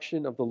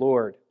instruction of the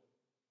Lord.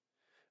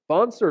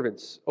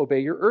 Bondservants, obey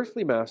your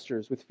earthly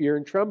masters with fear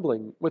and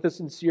trembling, with a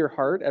sincere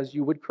heart as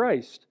you would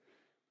Christ,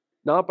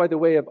 not by the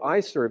way of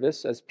eye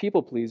service as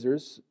people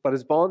pleasers, but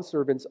as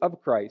bondservants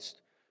of Christ,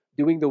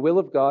 doing the will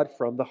of God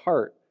from the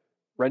heart,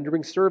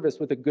 rendering service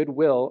with a good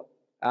will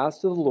as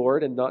to the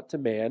Lord and not to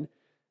man,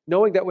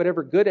 knowing that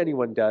whatever good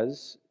anyone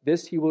does,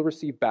 this he will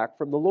receive back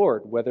from the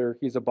Lord, whether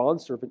he is a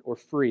bondservant or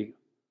free.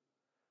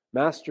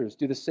 Masters,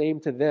 do the same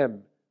to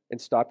them,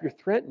 and stop your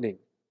threatening,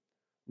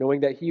 knowing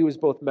that he who is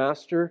both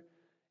master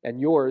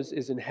and yours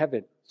is in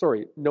heaven.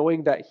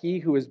 Knowing that he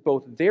who is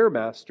both their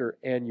master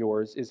and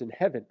yours is in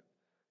heaven,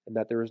 and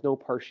that there is no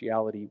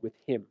partiality with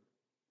him."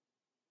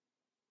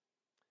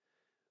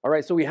 All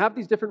right, so we have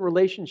these different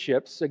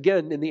relationships.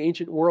 Again, in the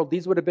ancient world,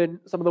 these would have been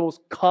some of the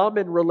most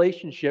common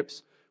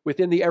relationships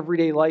within the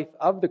everyday life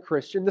of the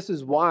Christian. This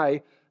is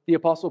why the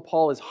Apostle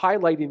Paul is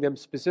highlighting them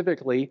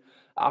specifically.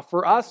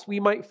 For us,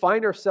 we might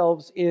find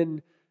ourselves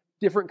in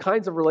different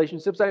kinds of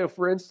relationships. I know,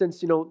 for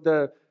instance,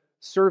 the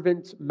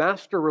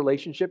servant-master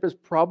relationship is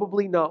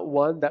probably not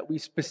one that we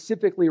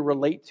specifically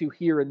relate to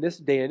here in this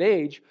day and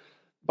age,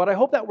 but I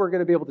hope that we're going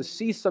to be able to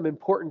see some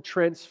important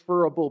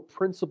transferable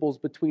principles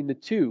between the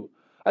two.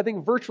 I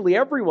think virtually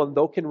everyone,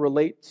 though, can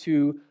relate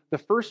to the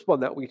first one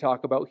that we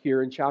talk about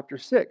here in chapter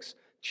 6,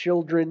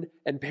 children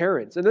and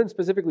parents, and then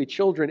specifically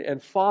children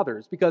and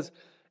fathers, because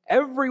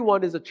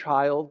everyone is a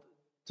child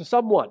to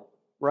someone,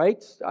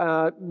 right?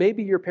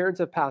 Maybe your parents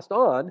have passed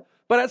on,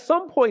 but at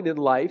some point in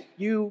life,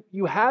 you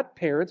had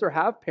parents or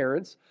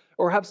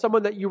have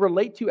someone that you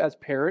relate to as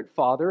parent,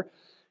 father.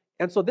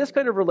 And so this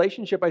kind of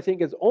relationship, I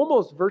think, is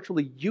almost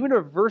virtually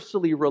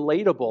universally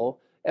relatable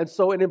And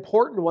so an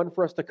important one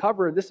for us to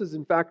cover, and this is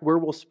in fact where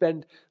we'll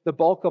spend the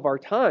bulk of our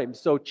time.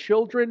 So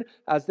children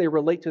as they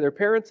relate to their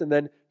parents, and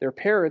then their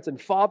parents and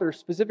fathers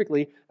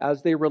specifically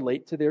as they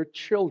relate to their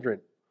children.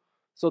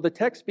 So the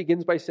text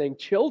begins by saying,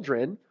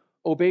 children,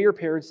 obey your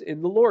parents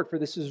in the Lord, for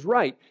this is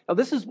right. Now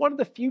this is one of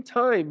the few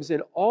times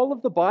in all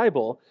of the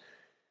Bible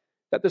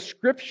that the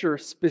scripture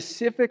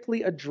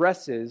specifically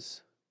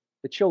addresses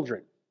the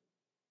children.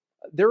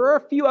 There are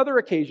a few other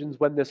occasions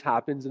when this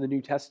happens in the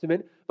New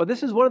Testament, but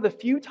this is one of the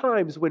few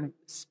times when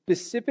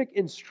specific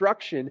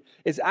instruction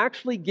is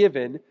actually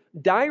given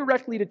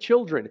directly to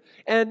children.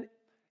 And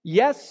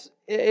yes,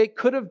 it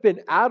could have been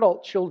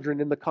adult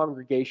children in the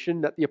congregation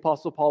that the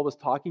Apostle Paul was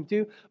talking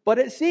to, but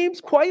it seems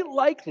quite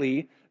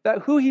likely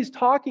that who he's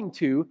talking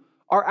to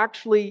are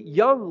actually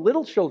young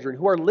little children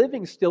who are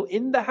living still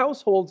in the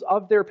households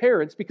of their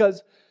parents,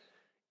 because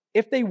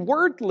if they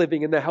weren't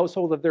living in the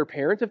household of their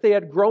parents, if they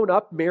had grown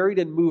up, married,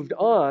 and moved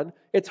on,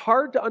 it's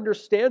hard to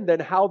understand then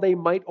how they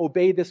might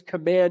obey this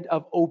command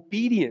of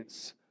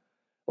obedience.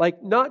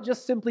 Like not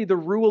just simply the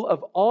rule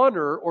of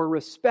honor or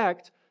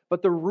respect,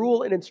 but the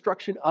rule and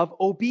instruction of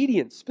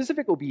obedience,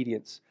 specific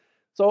obedience.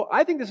 So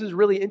I think this is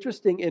really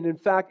interesting and in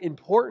fact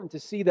important to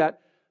see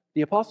that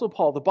the Apostle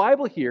Paul, the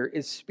Bible here,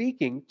 is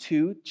speaking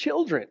to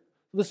children.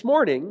 This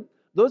morning,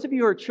 those of you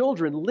who are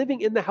children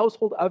living in the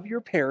household of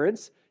your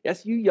parents,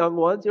 yes, you young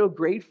ones,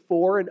 grade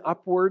 4 and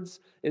upwards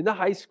in the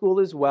high school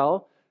as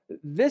well,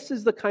 this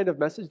is the kind of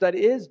message that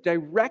is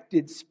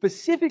directed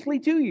specifically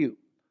to you.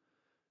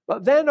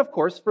 But then, of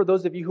course, for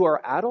those of you who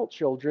are adult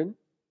children,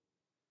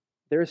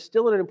 there is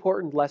still an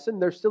important lesson.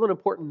 There's still an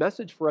important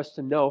message for us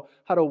to know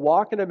how to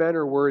walk in a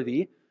manner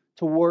worthy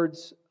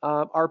towards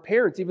our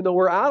parents, even though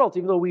we're adults,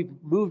 even though we've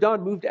moved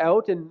on, moved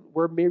out, and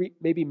we're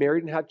maybe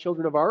married and have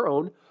children of our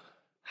own.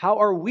 How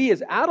are we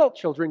as adult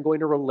children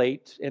going to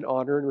relate and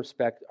honor and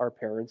respect our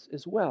parents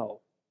as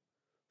well?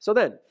 So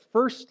then,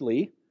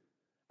 firstly,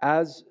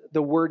 as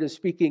the word is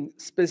speaking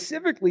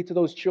specifically to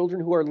those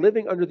children who are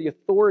living under the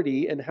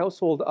authority and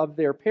household of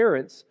their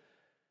parents,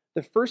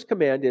 the first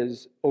command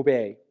is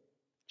obey.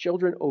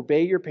 Children,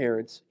 obey your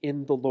parents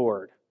in the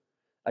Lord.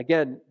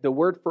 Again, the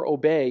word for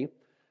obey,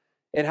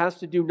 it has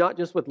to do not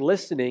just with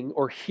listening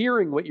or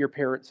hearing what your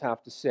parents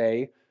have to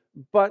say,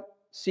 but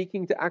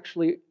seeking to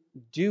actually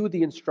do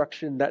the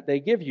instruction that they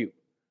give you,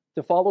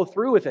 to follow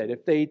through with it.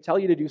 If they tell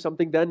you to do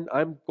something, then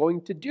I'm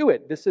going to do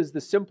it. This is the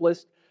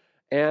simplest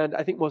and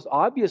I think most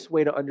obvious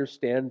way to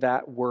understand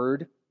that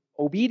word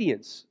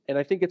obedience. And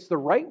I think it's the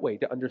right way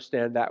to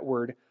understand that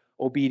word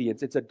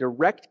obedience. It's a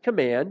direct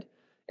command,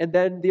 and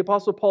then the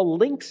Apostle Paul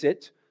links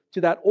it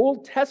to that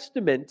Old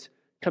Testament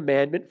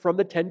commandment from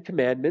the 10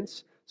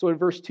 Commandments. So in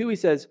verse 2 he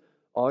says,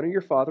 honor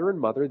your father and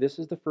mother. This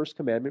is the first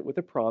commandment with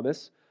a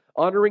promise.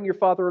 Honoring your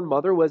father and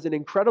mother was an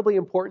incredibly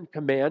important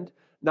command,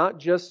 not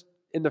just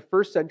in the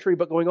first century,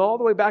 but going all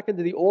the way back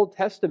into the Old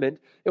Testament.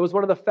 It was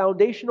one of the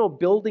foundational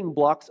building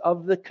blocks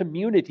of the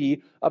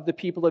community of the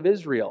people of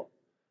Israel.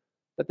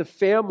 That the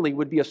family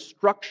would be a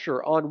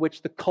structure on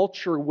which the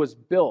culture was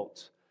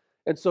built.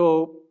 And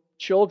so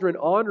children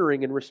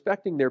honoring and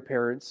respecting their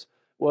parents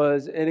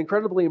was an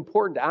incredibly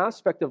important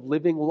aspect of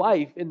living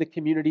life in the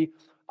community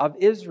of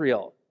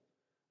Israel.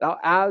 Now,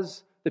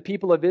 as the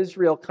people of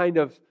Israel kind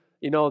of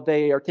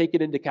they are taken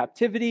into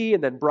captivity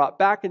and then brought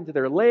back into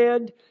their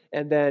land.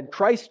 And then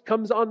Christ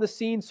comes on the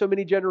scene so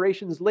many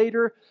generations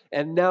later.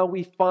 And now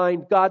we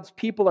find God's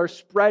people are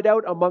spread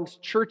out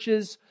amongst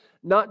churches,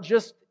 not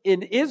just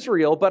in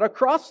Israel, but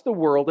across the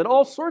world and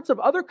all sorts of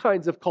other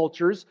kinds of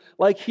cultures,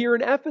 like here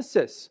in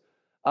Ephesus,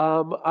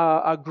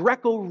 a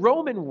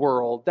Greco-Roman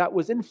world that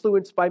was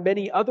influenced by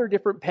many other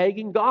different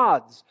pagan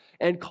gods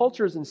and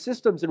cultures and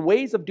systems and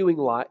ways of doing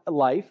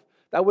life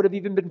that would have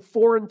even been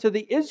foreign to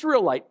the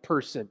Israelite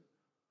person.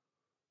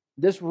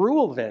 This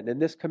rule then,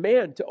 and this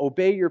command to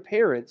obey your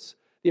parents,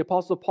 the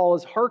Apostle Paul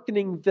is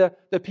hearkening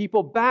the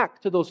people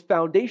back to those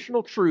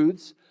foundational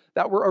truths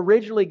that were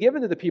originally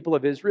given to the people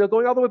of Israel,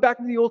 going all the way back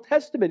into the Old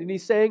Testament. And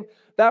he's saying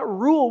that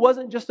rule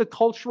wasn't just a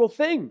cultural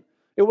thing.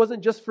 It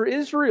wasn't just for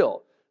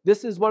Israel.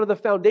 This is one of the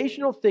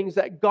foundational things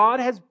that God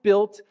has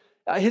built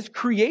His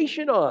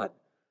creation on,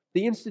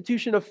 the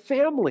institution of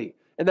family.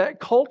 And that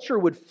culture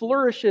would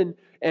flourish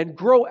and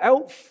grow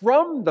out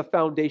from the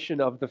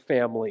foundation of the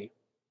family.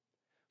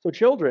 So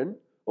children,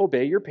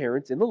 obey your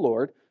parents in the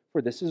Lord,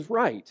 for this is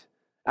right.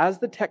 As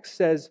the text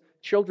says,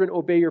 children,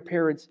 obey your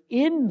parents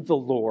in the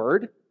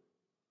Lord,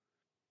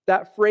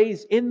 that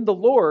phrase in the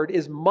Lord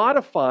is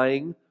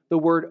modifying the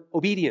word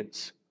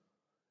obedience.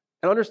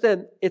 And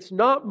understand, it's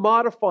not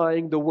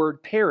modifying the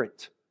word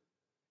parent.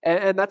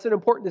 And that's an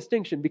important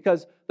distinction,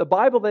 because the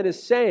Bible then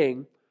is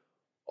saying,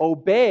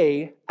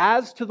 obey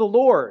as to the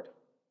Lord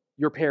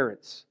your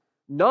parents,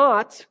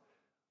 not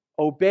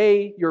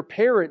obey your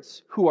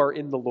parents who are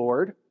in the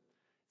Lord.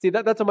 See,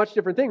 that's a much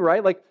different thing,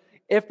 right? Like,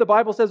 if the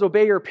Bible says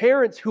obey your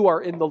parents who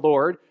are in the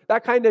Lord,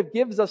 that kind of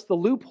gives us the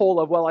loophole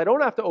of, well, I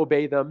don't have to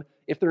obey them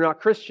if they're not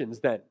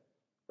Christians then,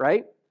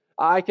 right?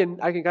 I can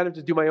kind of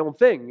just do my own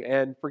thing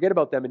and forget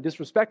about them and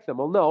disrespect them.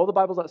 Well, no, the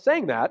Bible's not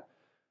saying that.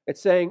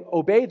 It's saying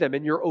obey them,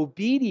 and your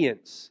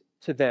obedience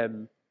to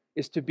them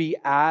is to be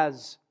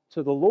as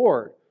to the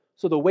Lord.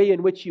 So the way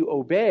in which you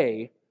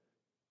obey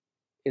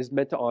is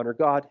meant to honor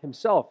God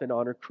himself and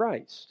honor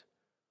Christ.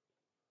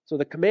 So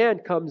the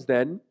command comes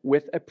then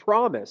with a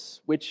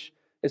promise, which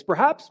is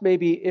perhaps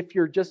maybe, if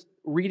you're just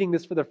reading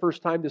this for the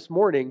first time this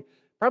morning,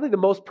 probably the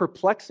most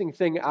perplexing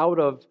thing out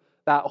of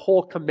that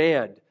whole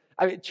command.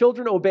 I mean,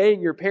 children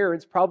obeying your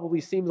parents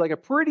probably seems like a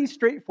pretty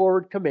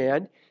straightforward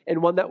command,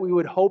 and one that we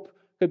would hope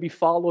could be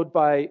followed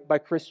by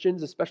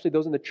Christians, especially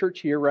those in the church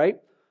here, right?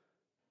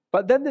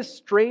 But then this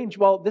strange,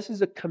 this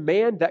is a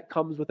command that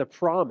comes with a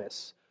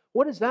promise.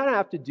 What does that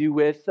have to do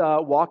with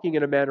walking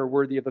in a manner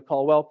worthy of the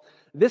call? Well,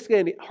 this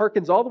again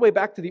harkens all the way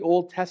back to the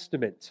Old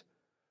Testament.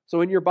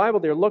 So in your Bible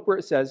there, look where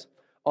it says,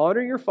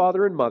 honor your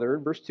father and mother,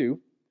 in verse 2.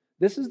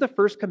 This is the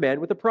first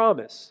command with a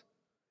promise.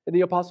 And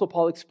the Apostle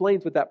Paul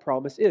explains what that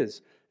promise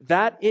is.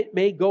 That it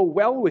may go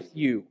well with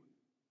you,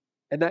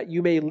 and that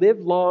you may live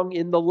long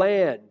in the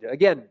land.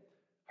 Again,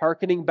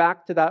 hearkening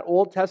back to that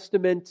Old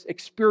Testament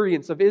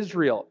experience of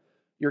Israel.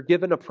 You're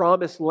given a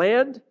promised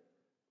land.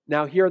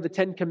 Now here are the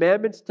 10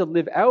 commandments to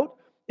live out.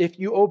 If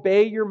you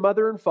obey your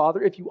mother and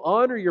father, if you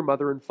honor your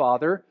mother and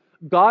father,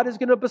 God is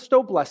going to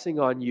bestow blessing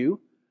on you,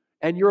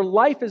 and your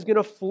life is going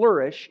to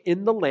flourish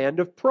in the land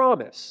of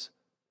promise.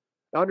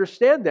 Now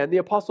understand then, the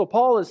Apostle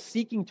Paul is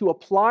seeking to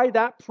apply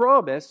that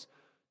promise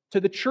to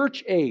the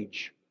church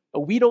age.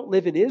 We don't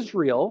live in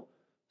Israel,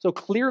 so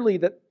clearly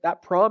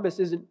that promise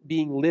isn't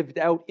being lived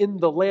out in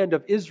the land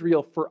of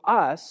Israel for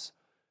us,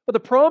 but the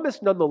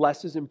promise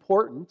nonetheless is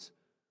important.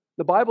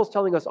 The Bible's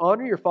telling us,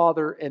 honor your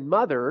father and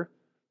mother,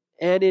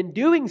 and in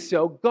doing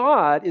so,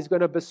 God is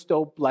going to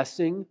bestow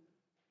blessing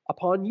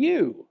upon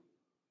you.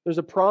 There's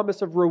a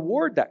promise of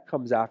reward that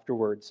comes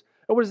afterwards.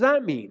 And what does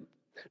that mean?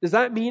 Does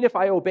that mean if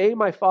I obey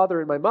my father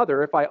and my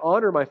mother, if I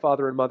honor my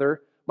father and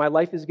mother, my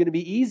life is going to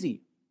be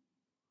easy?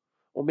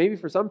 Well, maybe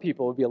for some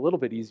people it would be a little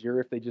bit easier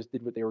if they just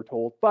did what they were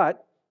told,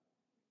 but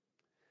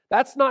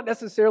that's not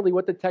necessarily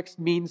what the text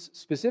means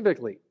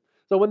specifically.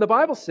 So when the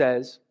Bible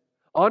says,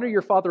 honor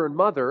your father and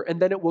mother, and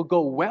then it will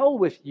go well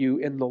with you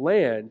in the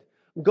land,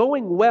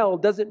 going well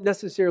doesn't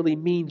necessarily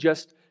mean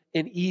just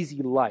an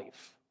easy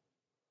life.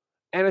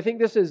 And I think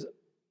this is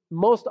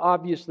most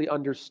obviously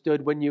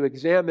understood when you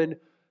examine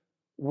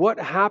what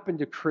happened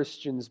to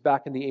Christians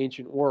back in the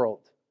ancient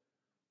world.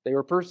 They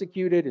were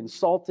persecuted,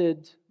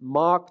 insulted,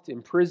 mocked,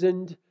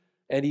 imprisoned,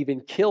 and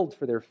even killed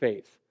for their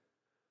faith.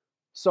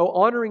 So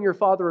honoring your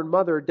father and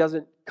mother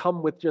doesn't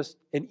come with just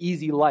an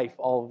easy life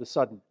all of a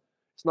sudden.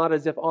 It's not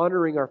as if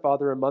honoring our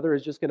father and mother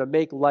is just going to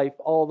make life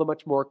all the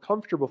much more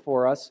comfortable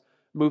for us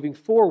moving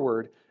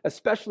forward,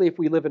 especially if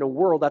we live in a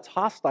world that's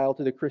hostile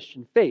to the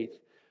Christian faith.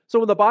 So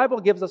when the Bible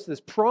gives us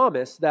this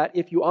promise that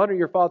if you honor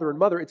your father and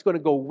mother, it's going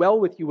to go well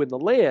with you in the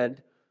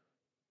land,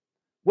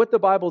 what the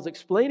Bible is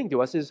explaining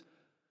to us is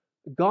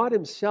God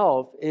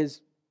himself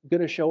is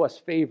going to show us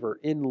favor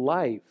in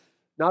life,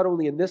 not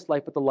only in this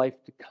life, but the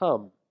life to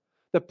come.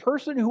 The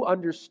person who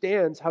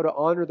understands how to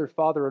honor their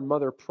father and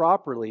mother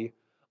properly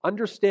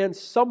understands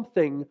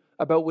something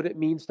about what it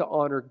means to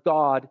honor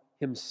God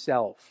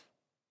himself.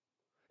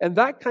 And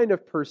that kind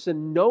of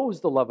person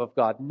knows the love of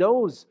God,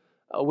 knows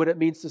what it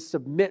means to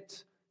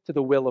submit to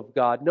the will of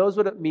God, knows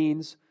what it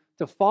means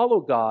to follow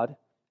God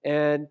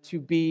and to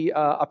be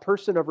a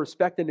person of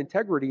respect and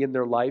integrity in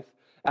their life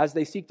as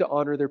they seek to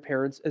honor their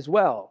parents as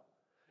well.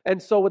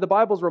 And so what the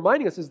Bible's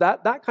reminding us is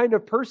that that kind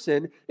of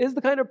person is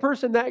the kind of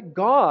person that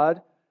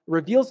God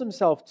reveals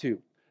himself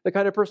to, the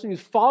kind of person who's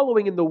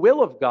following in the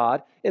will of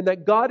God, and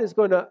that God is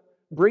going to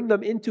bring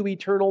them into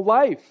eternal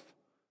life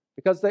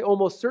because they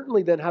almost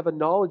certainly then have a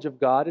knowledge of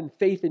God and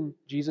faith in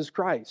Jesus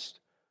Christ.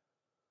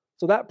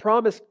 So that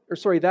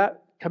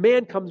that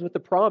command comes with the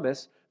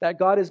promise that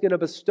God is going to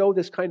bestow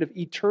this kind of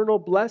eternal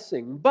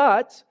blessing.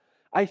 But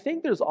I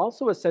think there's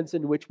also a sense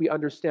in which we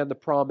understand the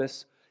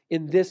promise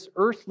in this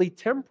earthly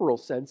temporal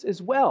sense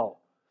as well.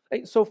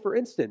 So for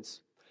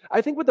instance,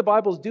 I think what the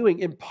Bible's doing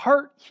in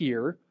part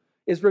here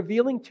is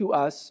revealing to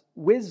us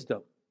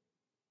wisdom.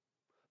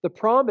 The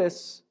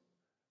promise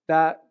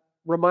that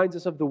reminds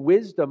us of the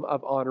wisdom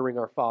of honoring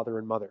our father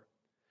and mother.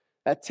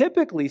 That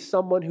typically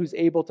someone who's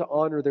able to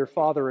honor their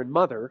father and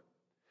mother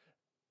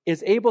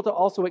is able to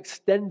also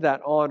extend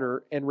that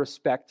honor and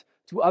respect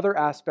to other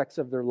aspects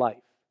of their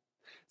life.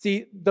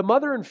 See, the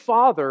mother and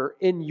father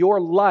in your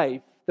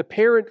life, the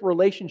parent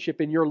relationship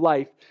in your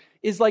life,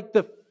 is like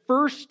the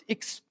first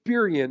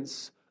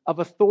experience of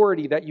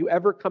authority that you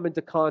ever come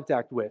into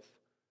contact with.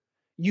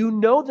 You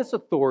know this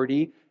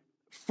authority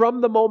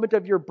from the moment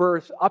of your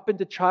birth up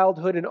into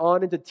childhood and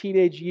on into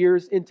teenage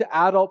years, into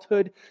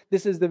adulthood.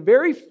 This is the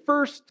very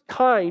first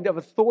kind of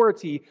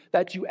authority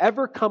that you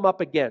ever come up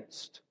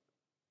against,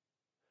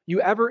 you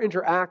ever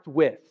interact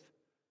with.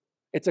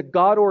 It's a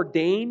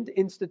God-ordained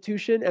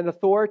institution and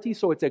authority,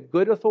 so it's a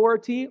good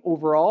authority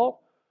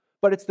overall,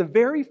 but it's the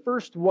very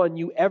first one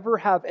you ever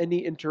have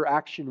any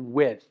interaction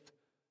with.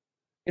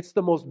 It's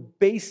the most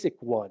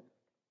basic one.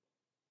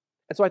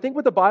 And so I think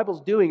what the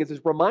Bible's doing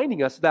is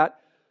reminding us that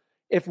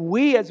if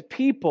we as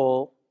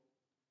people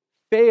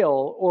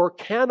fail or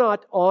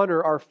cannot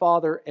honor our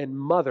father and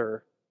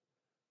mother,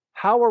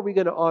 how are we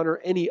going to honor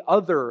any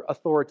other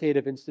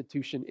authoritative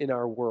institution in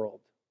our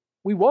world?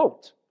 We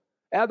won't.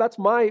 That's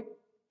my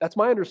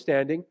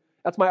understanding.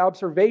 That's my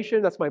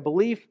observation. That's my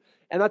belief.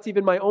 And that's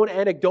even my own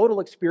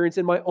anecdotal experience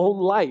in my own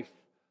life.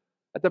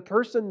 That the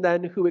person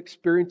then who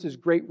experiences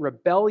great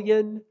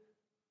rebellion,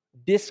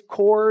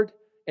 discord,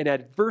 and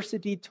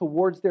adversity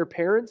towards their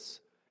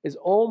parents is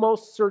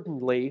almost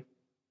certainly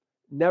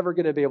never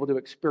going to be able to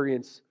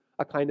experience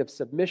a kind of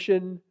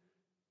submission,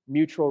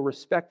 mutual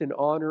respect, and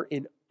honor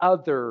in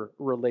other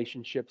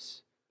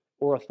relationships,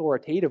 or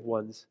authoritative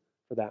ones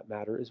for that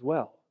matter as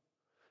well.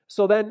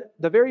 So then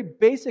the very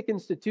basic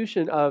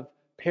institution of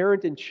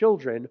parent and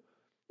children,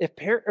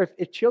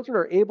 if children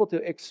are able to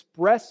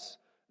express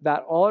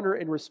that honor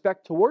and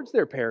respect towards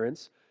their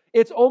parents,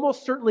 it's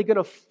almost certainly going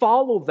to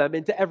follow them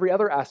into every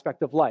other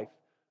aspect of life.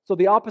 So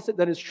the opposite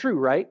then is true,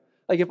 right?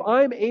 Like if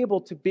I'm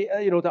able to be,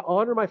 to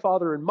honor my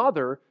father and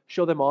mother,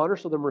 show them honor,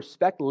 show them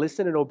respect,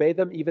 listen and obey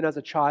them even as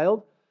a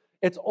child,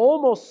 it's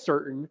almost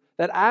certain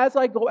that as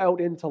I go out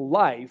into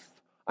life,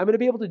 I'm going to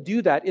be able to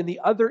do that in the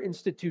other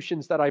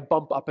institutions that I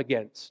bump up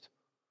against.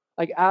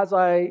 Like as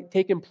I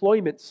take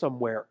employment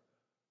somewhere,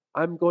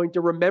 I'm going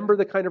to remember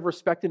the kind of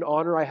respect and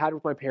honor I had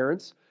with my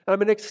parents, and I'm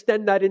going to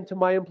extend that into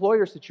my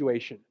employer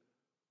situation.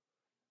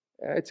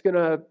 It's going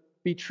to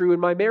be true in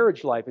my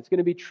marriage life. It's going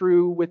to be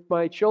true with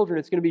my children.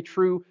 It's going to be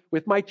true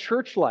with my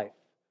church life.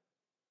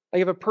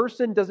 Like if a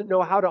person doesn't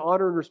know how to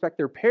honor and respect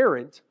their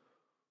parent,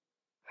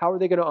 how are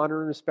they going to honor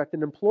and respect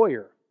an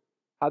employer?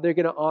 How are they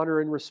going to honor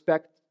and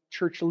respect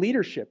church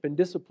leadership and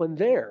discipline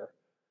there?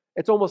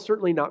 It's almost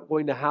certainly not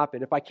going to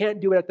happen. If I can't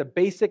do it at the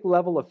basic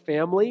level of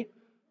family,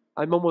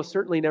 I'm almost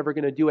certainly never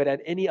going to do it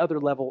at any other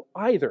level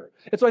either.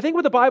 And so I think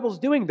what the Bible's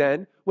doing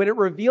then, when it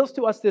reveals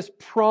to us this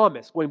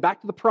promise, going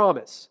back to the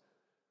promise,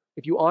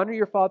 if you honor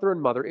your father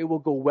and mother, it will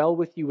go well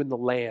with you in the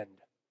land.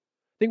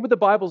 I think what the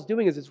Bible's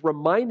doing is it's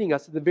reminding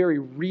us of the very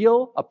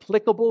real,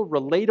 applicable,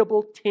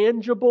 relatable,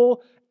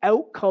 tangible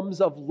outcomes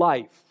of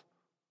life.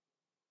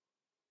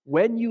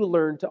 When you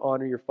learn to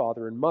honor your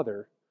father and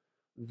mother,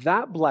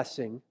 that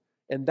blessing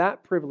and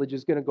that privilege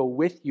is going to go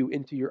with you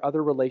into your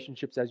other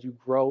relationships as you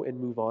grow and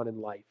move on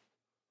in life.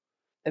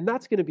 And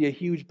that's going to be a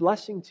huge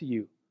blessing to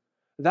you.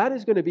 That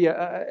is going to be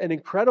an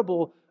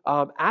incredible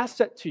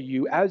asset to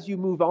you as you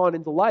move on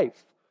into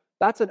life.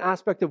 That's an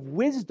aspect of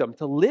wisdom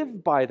to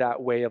live by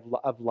that way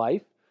of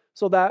life,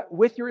 so that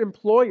with your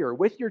employer,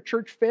 with your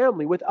church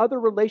family, with other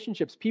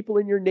relationships, people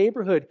in your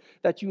neighborhood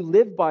that you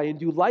live by and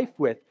do life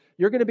with,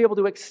 you're going to be able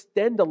to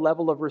extend a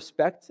level of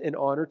respect and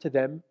honor to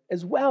them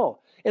as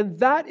well. And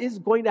that is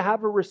going to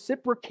have a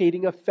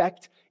reciprocating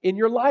effect in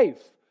your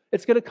life.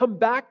 It's going to come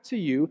back to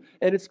you,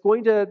 and it's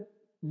going to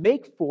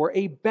make for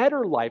a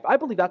better life. I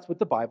believe that's what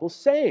the Bible's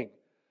saying.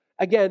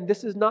 Again,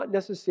 this is not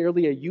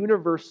necessarily a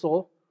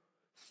universal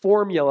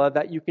formula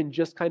that you can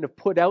just kind of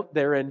put out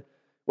there and,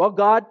 well,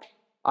 God,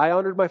 I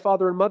honored my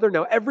father and mother,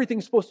 now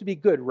everything's supposed to be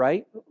good,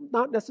 right?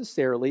 Not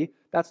necessarily.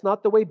 That's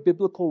not the way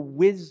biblical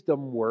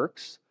wisdom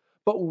works.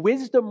 But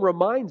wisdom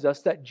reminds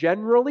us that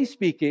generally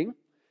speaking,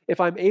 if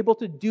I'm able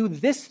to do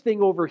this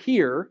thing over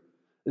here,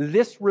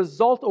 this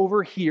result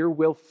over here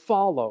will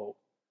follow.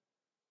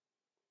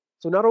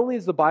 So not only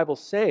is the Bible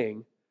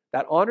saying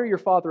that honor your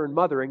father and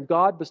mother, and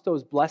God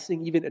bestows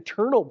blessing, even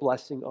eternal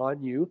blessing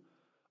on you,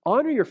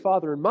 honor your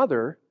father and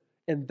mother,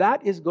 and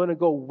that is going to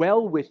go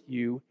well with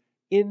you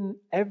in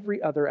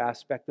every other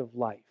aspect of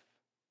life.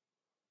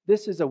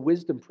 This is a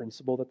wisdom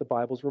principle that the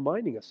Bible's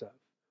reminding us of.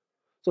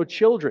 So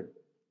children,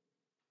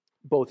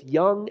 both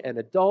young and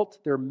adult,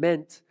 they're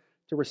meant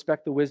to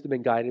respect the wisdom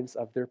and guidance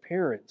of their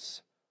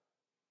parents.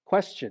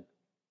 Question: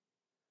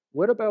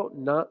 what about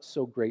not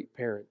so great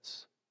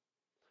parents?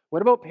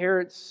 What about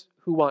parents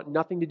who want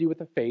nothing to do with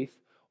the faith?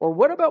 Or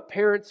what about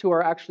parents who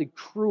are actually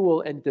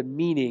cruel and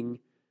demeaning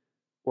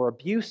or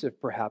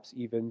abusive, perhaps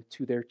even,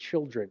 to their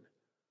children?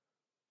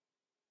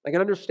 I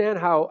can understand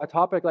how a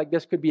topic like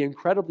this could be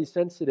incredibly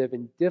sensitive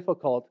and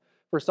difficult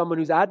for someone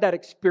who's had that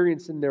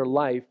experience in their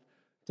life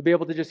to be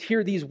able to just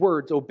hear these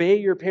words, obey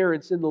your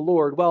parents in the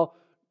Lord. Well,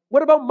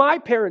 what about my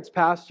parents,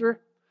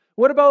 Pastor?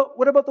 What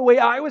about the way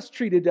I was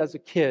treated as a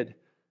kid?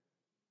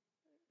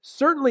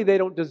 Certainly they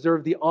don't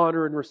deserve the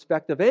honor and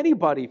respect of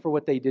anybody for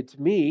what they did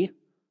to me.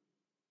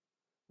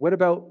 What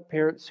about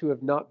parents who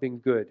have not been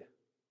good?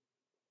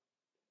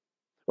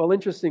 Well,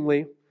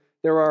 interestingly,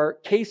 there are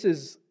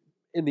cases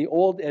in the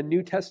Old and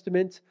New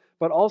Testament,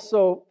 but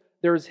also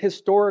there's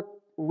historic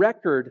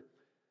record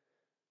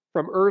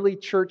from early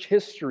church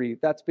history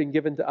that's been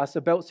given to us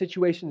about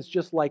situations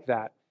just like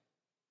that.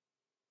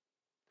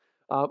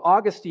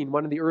 Augustine,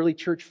 one of the early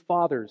church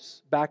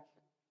fathers, back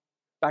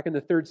in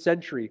the 3rd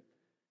century,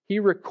 he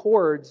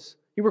recorded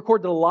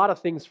a lot of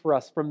things for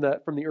us from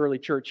the early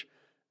church.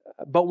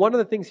 But one of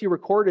the things he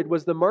recorded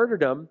was the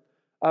martyrdom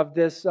of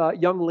this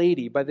young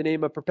lady by the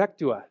name of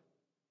Perpetua.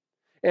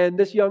 And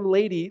this young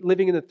lady,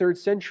 living in the 3rd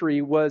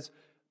century, was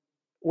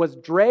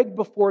dragged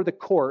before the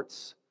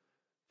courts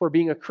for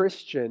being a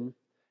Christian,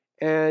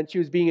 and she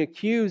was being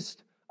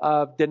accused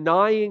of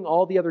denying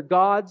all the other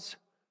gods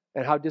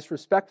and how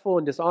disrespectful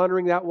and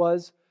dishonoring that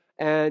was.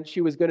 And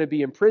she was going to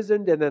be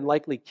imprisoned and then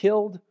likely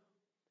killed.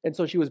 And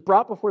so she was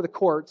brought before the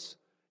courts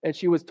and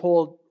she was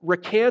told,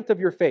 recant of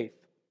your faith.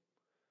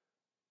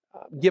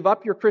 Give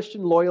up your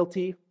Christian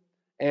loyalty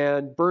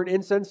and burn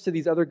incense to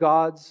these other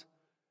gods.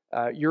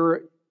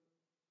 You're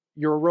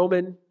a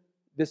Roman.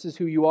 This is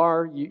who you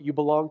are. You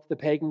belong to the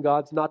pagan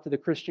gods, not to the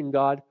Christian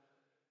God.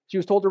 She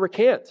was told to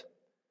recant.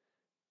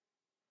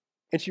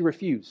 And she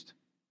refused.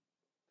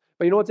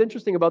 But you know what's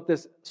interesting about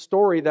this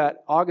story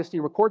that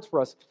Augustine records for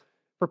us?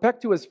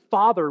 Perpetua's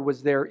father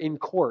was there in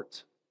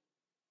court.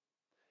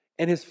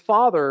 And his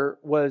father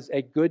was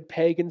a good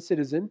pagan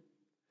citizen.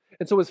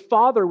 And so his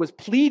father was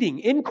pleading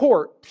in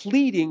court,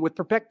 pleading with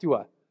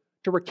Perpetua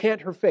to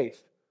recant her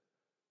faith.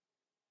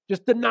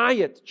 Just deny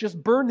it.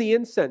 Just burn the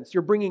incense.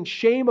 You're bringing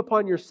shame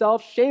upon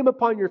yourself, shame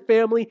upon your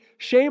family,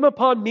 shame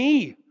upon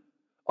me.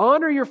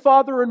 Honor your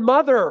father and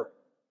mother.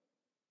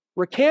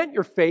 Recant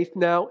your faith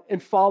now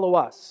and follow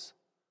us.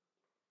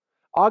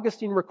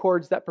 Augustine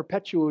records that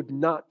Perpetua would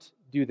not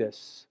do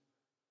this.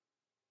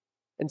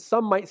 And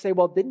some might say,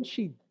 well, didn't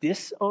she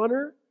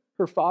dishonor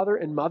her father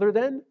and mother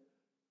then?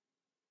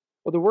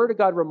 Well, the Word of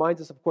God reminds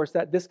us, of course,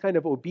 that this kind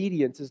of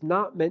obedience is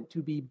not meant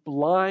to be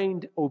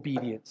blind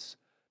obedience,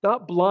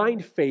 not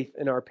blind faith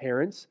in our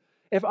parents.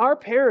 If our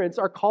parents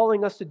are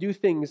calling us to do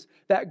things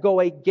that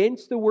go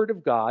against the Word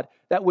of God,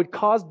 that would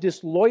cause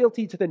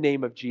disloyalty to the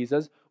name of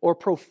Jesus or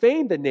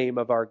profane the name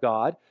of our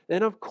God,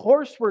 then of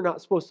course we're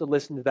not supposed to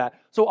listen to that.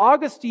 So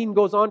Augustine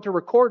goes on to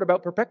record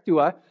about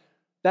Perpetua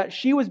that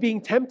she was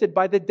being tempted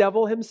by the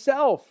devil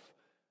himself,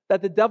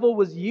 that the devil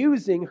was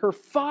using her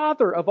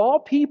father of all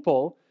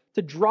people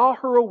to draw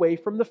her away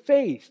from the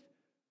faith.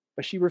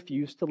 But she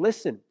refused to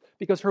listen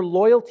because her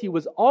loyalty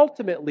was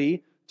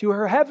ultimately to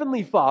her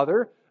heavenly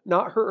Father,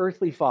 not her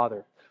earthly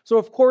father. So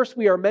of course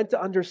we are meant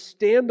to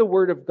understand the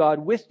Word of God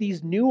with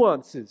these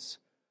nuances.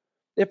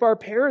 If our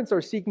parents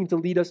are seeking to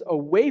lead us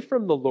away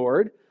from the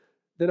Lord,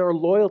 then our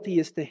loyalty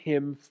is to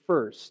Him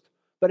first.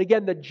 But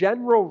again, the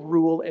general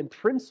rule and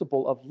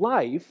principle of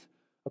life,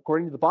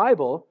 according to the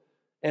Bible,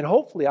 and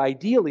hopefully,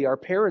 ideally, our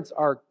parents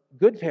are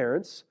good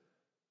parents.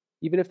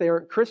 Even if they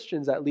aren't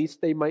Christians, at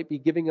least they might be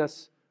giving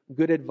us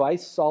good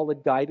advice,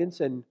 solid guidance,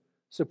 and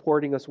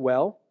supporting us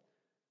well.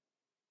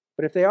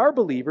 But if they are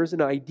believers,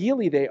 and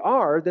ideally they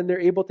are, then they're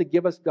able to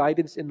give us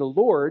guidance in the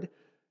Lord,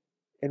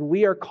 and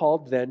we are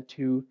called then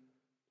to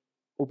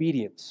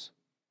obedience,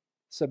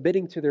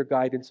 submitting to their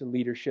guidance and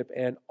leadership,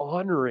 and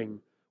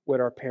honoring what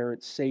our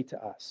parents say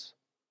to us.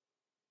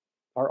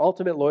 Our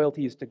ultimate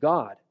loyalty is to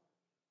God.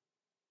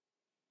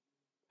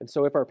 And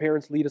so if our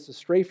parents lead us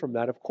astray from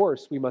that, of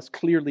course, we must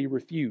clearly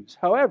refuse.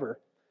 However,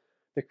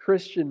 the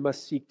Christian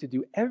must seek to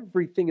do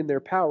everything in their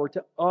power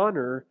to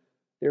honor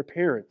their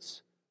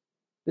parents.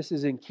 This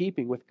is in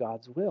keeping with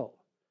God's will.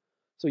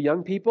 So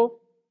young people,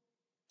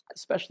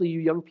 especially you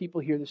young people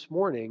here this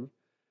morning,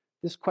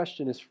 this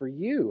question is for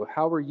you.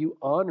 How are you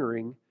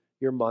honoring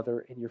your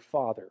mother and your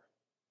father?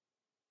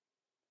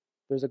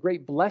 There's a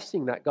great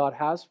blessing that God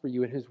has for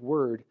you in His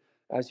Word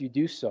as you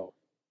do so.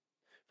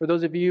 For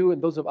those of you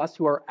and those of us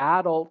who are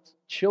adult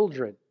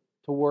children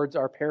towards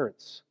our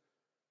parents,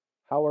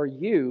 how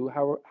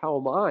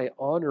am I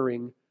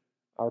honoring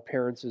our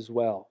parents as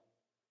well?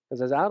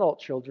 Because as adult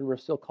children, we're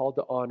still called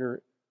to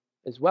honor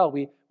as well.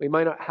 We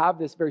might not have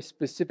this very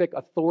specific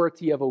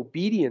authority of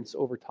obedience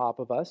over top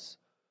of us,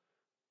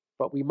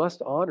 but we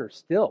must honor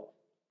still,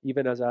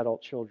 even as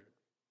adult children.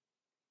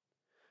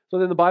 So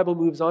then the Bible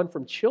moves on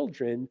from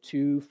children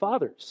to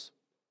fathers.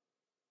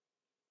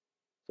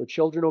 So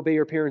children, obey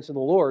your parents in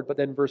the Lord, but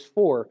then verse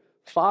 4,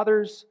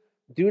 fathers,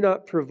 do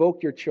not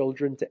provoke your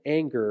children to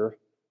anger,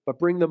 but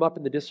bring them up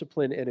in the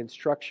discipline and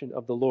instruction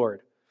of the Lord.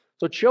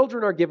 So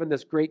children are given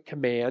this great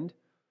command,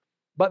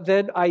 but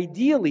then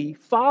ideally,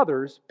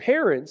 fathers,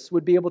 parents,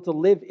 would be able to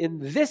live in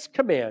this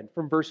command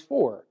from verse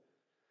 4.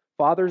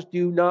 Fathers,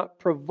 do not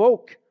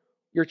provoke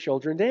your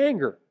children to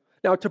anger.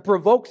 Now, to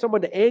provoke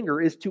someone to anger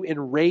is to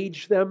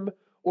enrage them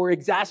or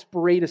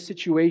exasperate a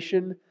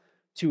situation,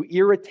 to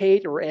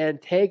irritate or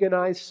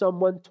antagonize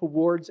someone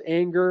towards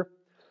anger.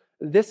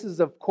 This is,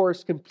 of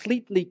course,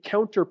 completely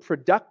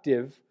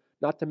counterproductive,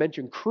 not to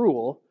mention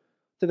cruel,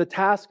 to the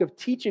task of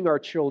teaching our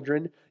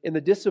children in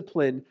the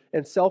discipline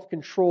and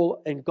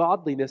self-control and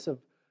godliness of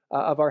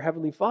our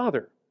Heavenly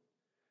Father.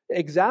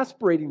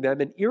 Exasperating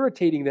them and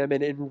irritating them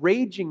and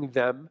enraging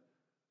them,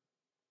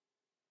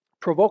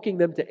 provoking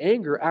them to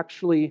anger,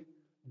 actually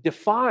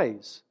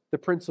defies the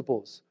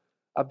principles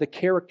of the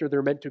character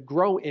they're meant to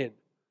grow in.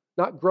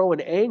 Not grow in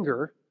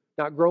anger,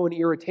 not grow in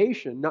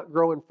irritation, not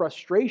grow in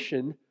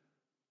frustration,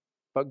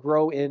 but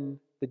grow in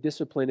the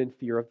discipline and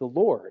fear of the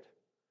Lord.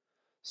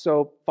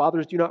 So,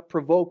 fathers, do not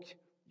provoke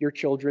your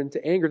children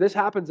to anger. This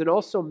happens in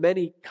also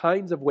many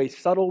kinds of ways,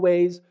 subtle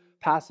ways,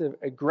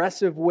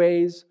 passive-aggressive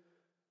ways.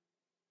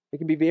 It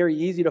can be very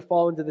easy to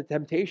fall into the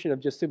temptation of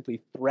just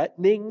simply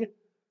threatening,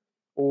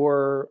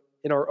 or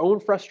in our own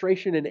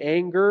frustration and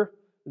anger,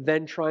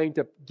 then trying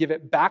to give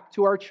it back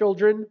to our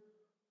children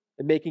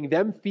and making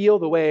them feel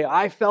the way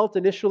I felt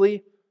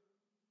initially.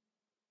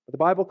 But the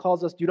Bible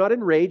calls us, do not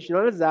enrage, do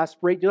not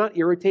exasperate, do not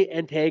irritate,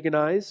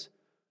 antagonize,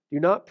 do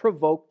not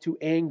provoke to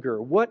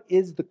anger. What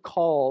is the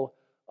call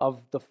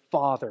of the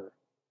Father?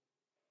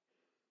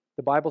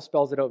 The Bible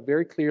spells it out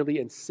very clearly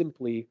and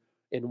simply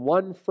in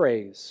one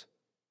phrase.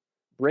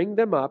 Bring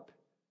them up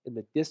in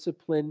the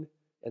discipline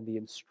and the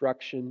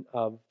instruction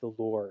of the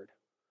Lord.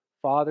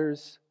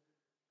 Fathers,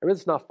 I mean,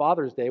 it's not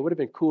Father's Day. It would have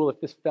been cool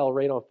if this fell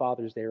right on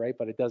Father's Day, right?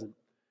 But it doesn't.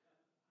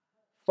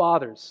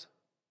 Fathers,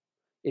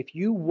 if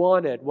you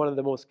wanted one of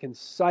the most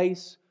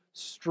concise,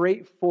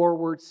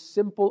 straightforward,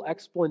 simple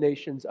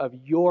explanations of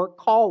your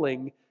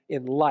calling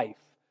in life,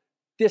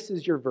 this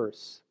is your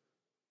verse.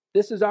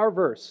 This is our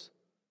verse.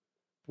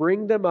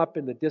 Bring them up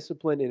in the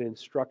discipline and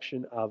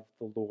instruction of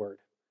the Lord.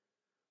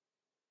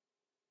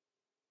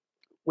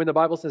 When the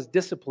Bible says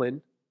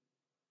discipline,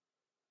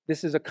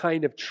 this is a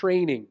kind of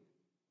training.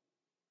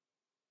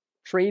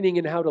 Training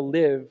in how to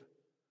live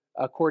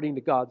according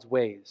to God's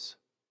ways.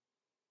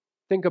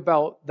 Think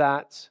about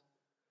that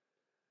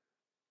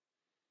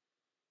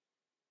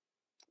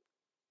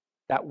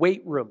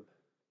weight room,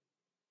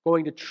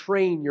 going to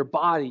train your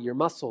body, your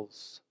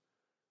muscles.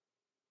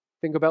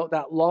 Think about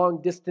that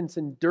long distance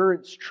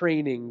endurance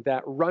training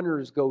that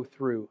runners go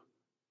through.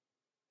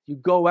 You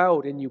go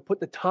out and you put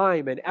the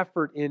time and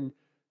effort into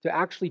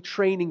actually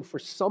training for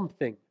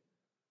something.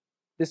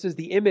 This is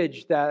the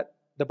image that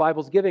the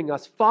Bible's giving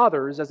us.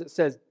 Fathers, as it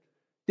says,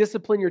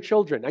 discipline your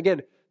children.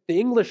 Again, the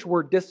English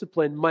word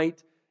discipline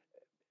might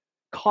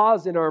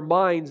cause in our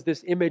minds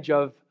this image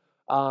of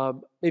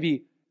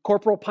maybe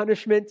corporal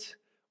punishment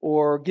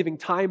or giving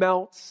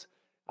timeouts,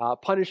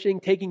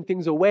 punishing, taking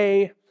things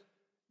away,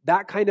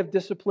 that kind of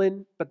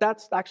discipline. But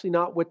that's actually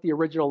not what the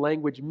original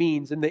language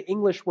means. And the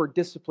English word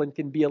discipline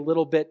can be a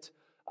little bit,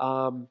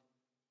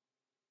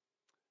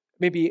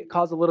 maybe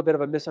cause a little bit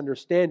of a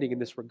misunderstanding in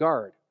this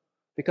regard.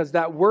 Because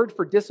that word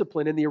for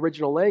discipline in the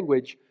original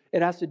language,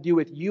 it has to do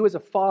with you as a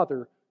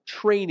father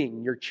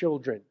training your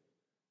children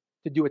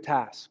to do a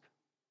task.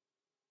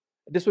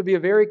 This would be a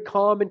very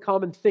common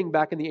thing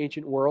back in the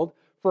ancient world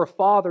for a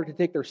father to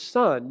take their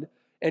son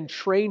and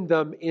train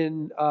them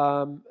in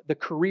the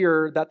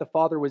career that the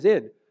father was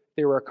in. If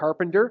they were a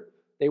carpenter,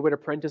 they would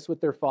apprentice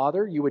with their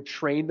father. You would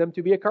train them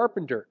to be a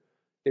carpenter.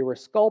 If they were a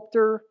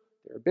sculptor,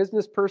 they were a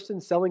business person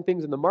selling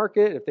things in the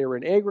market. If they were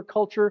in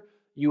agriculture,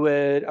 you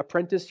would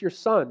apprentice your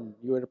son.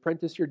 You would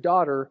apprentice your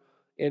daughter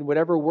in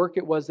whatever work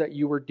it was that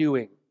you were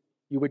doing.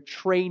 You would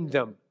train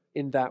them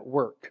in that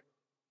work.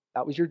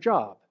 That was your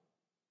job.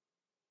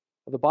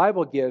 Well, the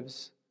Bible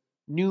gives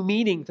new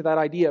meaning to that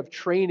idea of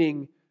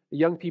training the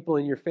young people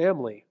in your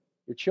family,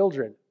 your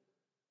children.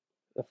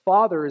 The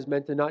father is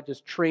meant to not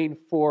just train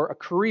for a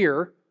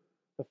career.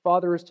 The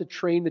father is to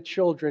train the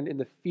children in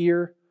the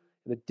fear,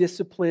 and the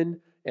discipline,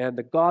 and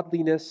the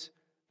godliness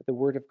that the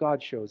Word of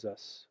God shows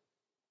us.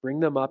 Bring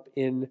them up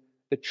in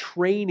the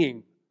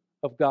training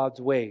of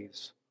God's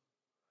ways.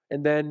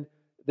 And then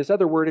this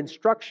other word,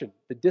 instruction,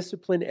 the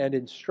discipline and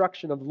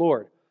instruction of the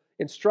Lord.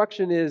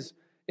 Instruction is,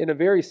 in a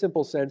very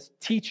simple sense,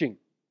 teaching.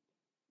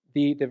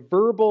 The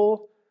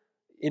verbal,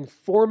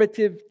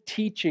 informative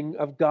teaching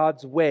of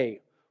God's way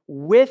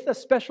with a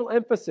special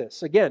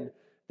emphasis. Again,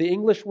 the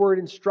English word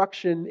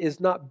instruction is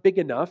not big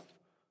enough,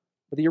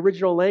 but the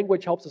original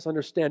language helps us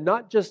understand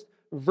not just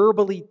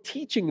verbally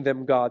teaching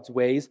them God's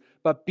ways,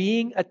 but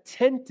being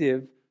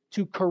attentive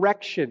to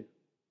correction.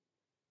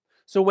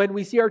 So when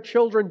we see our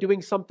children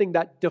doing something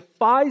that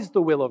defies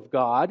the will of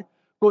God,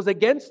 goes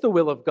against the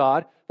will of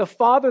God, the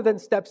father then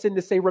steps in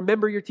to say,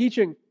 remember your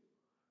teaching.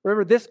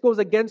 Remember, this goes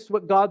against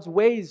what God's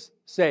ways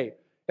say.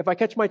 If I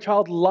catch my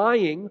child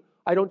lying,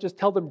 I don't just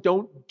tell them,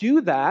 don't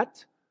do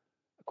that.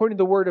 According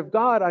to the Word of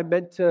God, I'm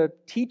meant to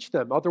teach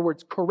them. In other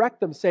words,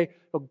 correct them. Say,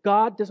 no,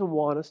 God doesn't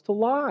want us to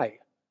lie.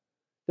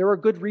 There are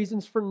good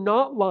reasons for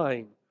not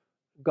lying.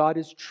 God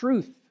is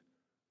truth.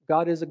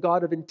 God is a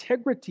God of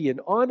integrity and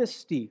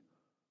honesty.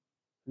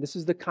 And this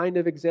is the kind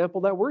of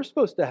example that we're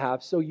supposed to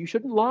have, so you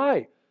shouldn't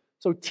lie.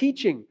 So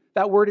teaching,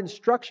 that word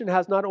instruction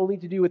has not only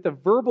to do with the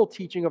verbal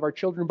teaching of our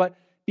children, but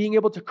being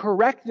able to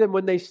correct them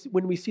when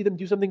we see them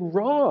do something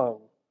wrong.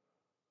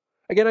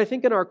 Again, I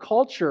think in our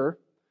culture,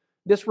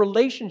 this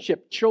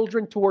relationship,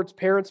 children towards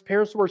parents,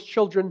 parents towards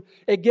children,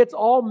 it gets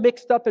all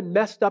mixed up and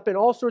messed up in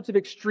all sorts of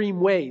extreme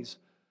ways.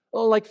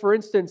 Like, for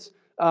instance,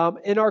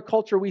 in our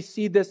culture, we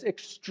see this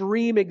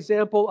extreme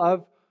example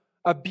of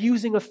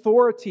abusing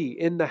authority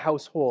in the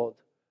household.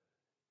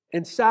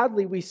 And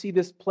sadly, we see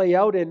this play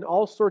out in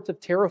all sorts of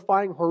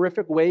terrifying,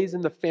 horrific ways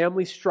in the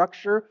family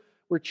structure,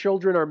 where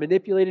children are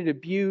manipulated,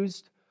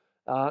 abused,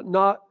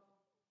 not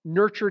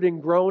nurtured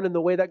and grown in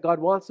the way that God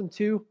wants them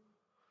to.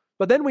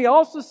 But then we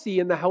also see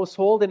in the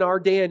household in our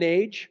day and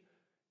age,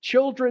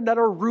 children that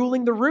are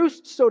ruling the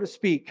roost, so to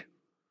speak.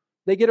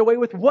 They get away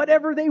with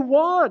whatever they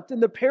want,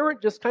 and the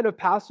parent just kind of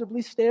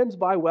passively stands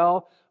by,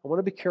 well, I want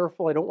to be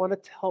careful. I don't want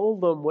to tell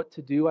them what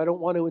to do. I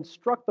don't want to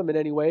instruct them in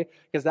any way,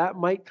 because that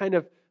might kind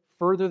of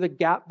further the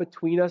gap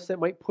between us. That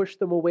might push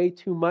them away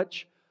too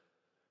much.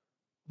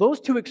 Those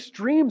two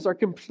extremes are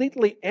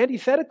completely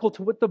antithetical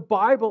to what the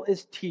Bible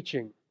is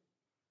teaching.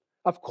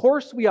 Of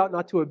course, we ought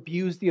not to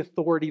abuse the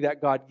authority that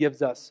God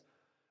gives us,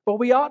 but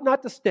we ought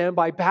not to stand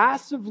by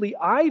passively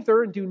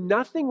either and do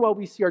nothing while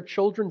we see our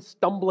children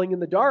stumbling in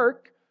the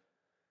dark.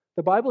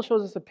 The Bible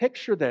shows us a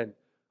picture then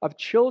of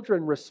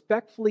children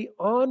respectfully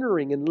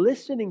honoring and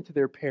listening to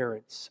their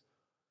parents.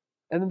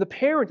 And then the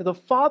parent, the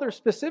father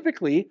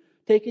specifically,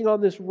 taking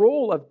on this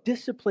role of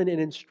discipline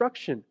and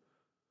instruction.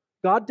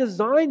 God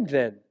designed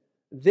then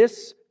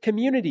this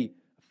community,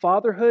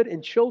 fatherhood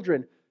and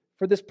children,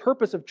 for this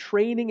purpose of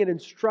training and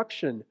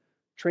instruction,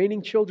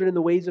 training children in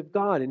the ways of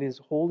God, in His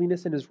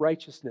holiness and His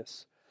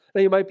righteousness.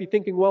 Now you might be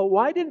thinking, well,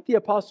 why didn't the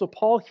Apostle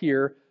Paul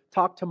here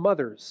talk to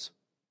mothers?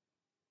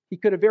 He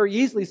could have very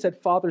easily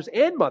said fathers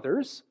and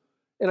mothers,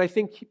 and I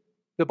think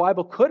the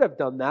Bible could have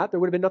done that. There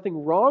would have been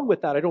nothing wrong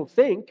with that, I don't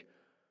think.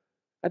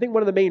 I think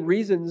one of the main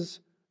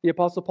reasons the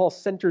Apostle Paul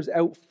centers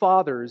out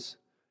fathers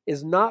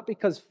is not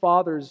because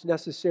fathers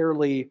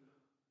necessarily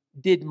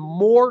did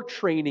more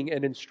training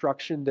and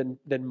instruction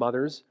than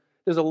mothers.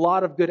 There's a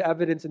lot of good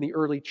evidence in the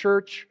early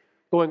church,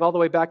 going all the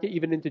way back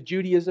even into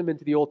Judaism,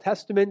 into the Old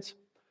Testament,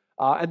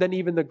 and then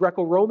even the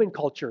Greco-Roman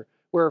culture,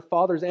 where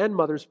fathers and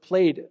mothers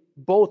played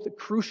both a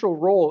crucial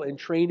role in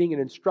training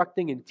and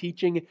instructing and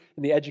teaching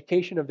in the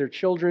education of their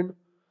children.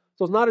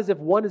 So it's not as if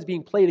one is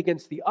being played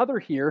against the other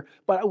here,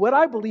 but what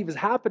I believe is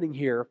happening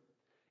here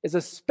is,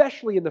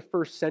 especially in the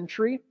first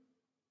century,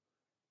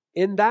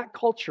 in that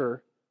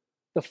culture,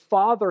 the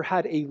father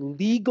had a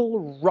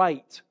legal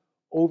right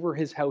over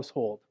his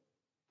household.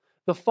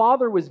 The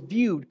father was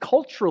viewed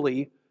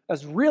culturally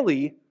as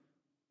really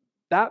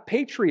that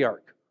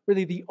patriarch,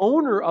 really the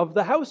owner of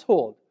the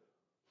household.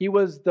 He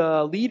was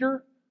the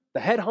leader, the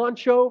head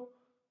honcho.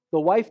 The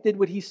wife did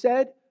what he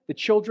said. The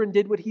children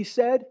did what he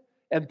said.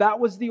 And that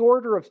was the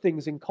order of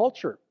things in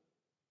culture.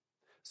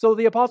 So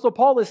the Apostle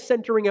Paul is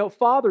centering out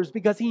fathers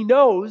because he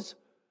knows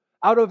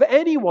out of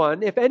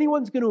anyone, if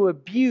anyone's going to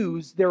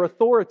abuse their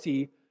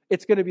authority,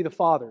 it's going to be the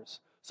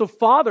fathers. So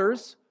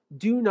fathers,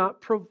 do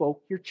not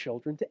provoke your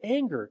children to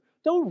anger.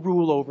 Don't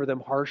rule over them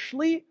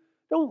harshly.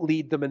 Don't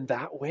lead them in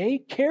that way.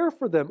 Care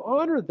for them,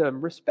 honor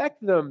them,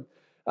 respect them,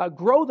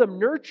 grow them,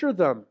 nurture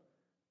them.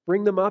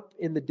 Bring them up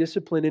in the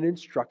discipline and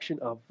instruction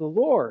of the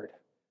Lord.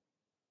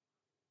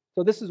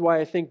 So this is why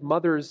I think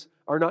mothers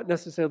are not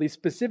necessarily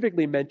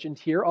specifically mentioned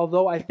here,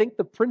 although I think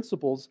the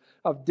principles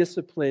of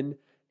discipline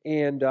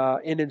and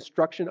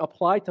instruction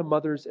apply to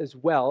mothers as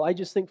well. I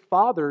just think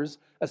fathers,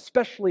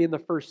 especially in the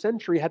first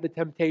century, had the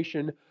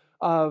temptation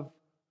of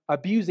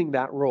abusing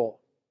that role.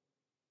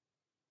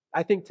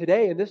 I think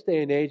today, in this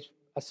day and age,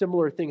 a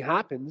similar thing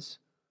happens.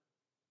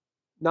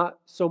 Not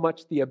so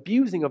much the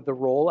abusing of the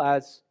role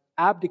as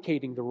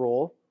abdicating the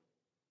role,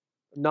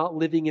 not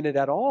living in it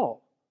at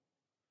all.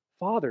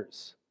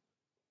 Fathers,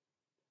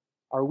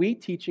 are we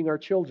teaching our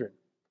children?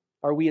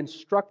 Are we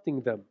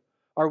instructing them?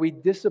 Are we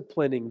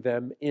disciplining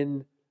them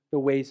in the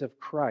ways of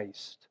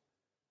Christ?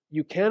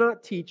 You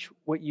cannot teach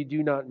what you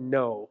do not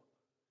know.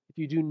 If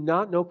you do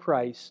not know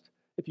Christ,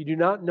 if you do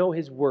not know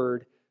His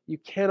Word, you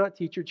cannot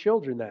teach your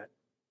children that.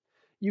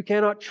 You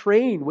cannot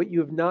train what you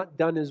have not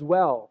done as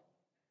well.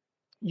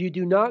 You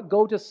do not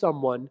go to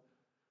someone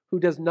who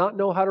does not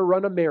know how to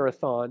run a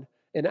marathon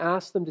and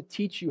ask them to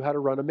teach you how to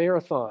run a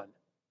marathon.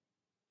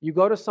 You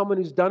go to someone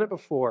who's done it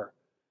before.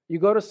 You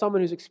go to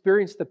someone who's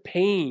experienced the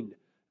pain,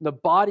 the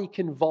body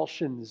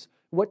convulsions,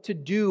 what to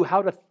do,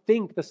 how to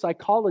think, the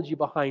psychology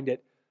behind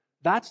it.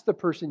 That's the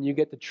person you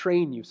get to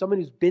train you, someone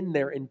who's been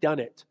there and done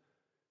it.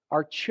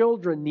 Our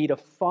children need a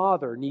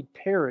father, need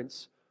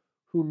parents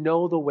who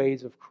know the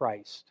ways of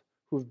Christ,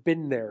 who have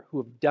been there, who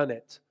have done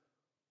it,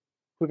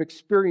 who have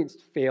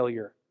experienced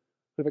failure,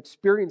 who have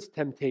experienced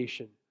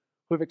temptation,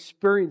 who have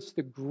experienced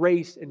the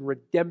grace and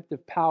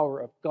redemptive power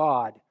of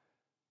God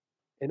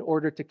in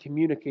order to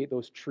communicate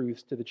those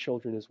truths to the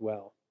children as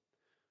well.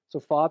 So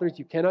fathers,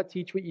 you cannot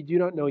teach what you do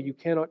not know. You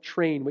cannot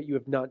train what you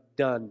have not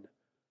done.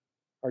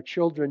 Our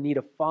children need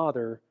a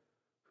father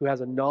who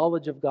has a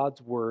knowledge of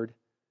God's word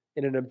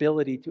and an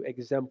ability to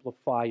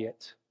exemplify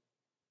it.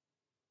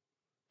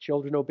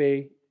 Children,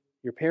 obey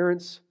your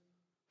parents.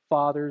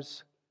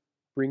 Fathers,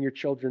 bring your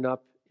children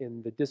up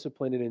in the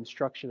discipline and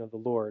instruction of the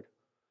Lord.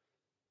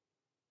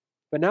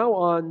 But now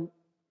on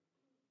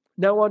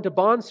to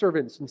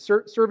bondservants and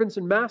servants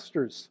and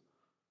masters.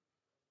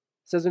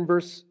 It says in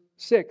verse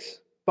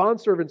 6,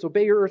 bondservants,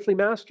 obey your earthly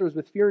masters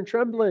with fear and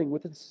trembling,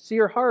 with a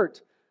sincere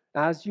heart,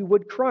 as you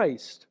would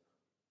Christ.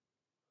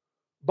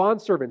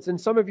 Bondservants. In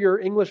some of your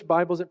English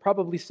Bibles, it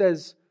probably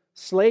says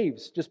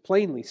slaves, just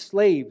plainly,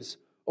 slaves,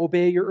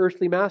 obey your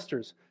earthly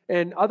masters.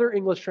 And other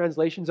English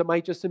translations, it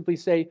might just simply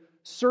say,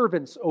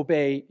 servants,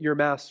 obey your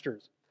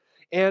masters.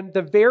 And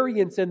the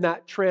variance in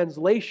that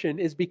translation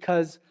is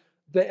because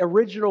the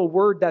original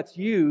word that's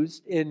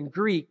used in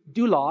Greek,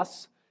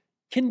 doulos,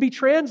 can be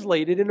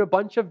translated in a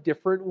bunch of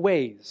different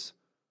ways.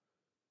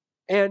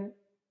 And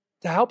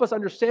to help us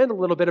understand a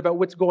little bit about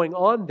what's going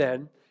on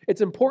then,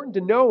 it's important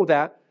to know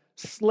that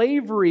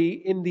slavery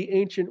in the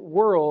ancient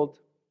world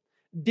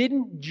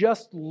didn't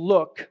just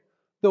look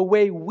the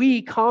way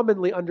we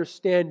commonly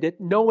understand it,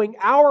 knowing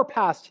our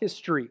past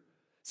history.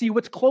 See,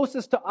 what's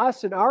closest to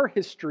us in our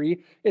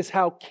history is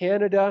how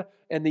Canada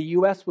and the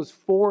U.S. was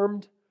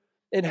formed,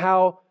 and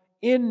how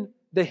in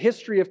the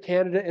history of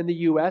Canada and the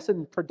U.S.,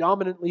 and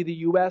predominantly the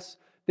U.S.,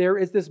 there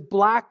is this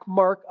black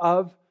mark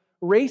of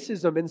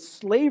racism and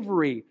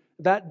slavery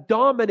that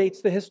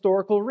dominates the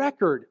historical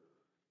record,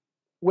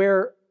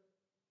 where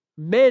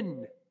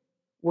men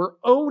were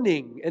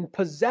owning and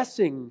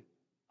possessing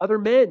other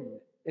men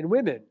and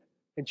women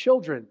and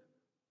children.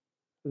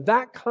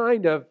 That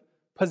kind of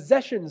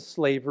possession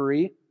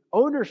slavery,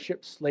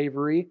 ownership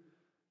slavery,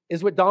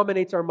 is what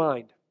dominates our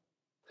mind.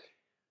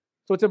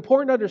 So it's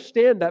important to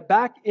understand that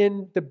back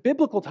in the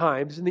biblical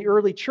times, in the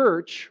early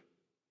church,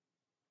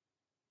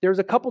 there's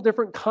a couple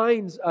different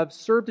kinds of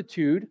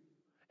servitude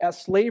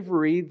as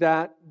slavery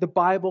that the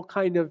Bible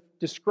kind of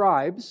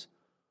describes.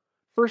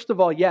 First of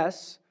all,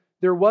 yes,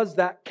 there was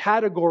that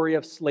category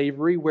of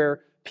slavery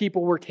where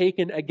people were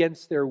taken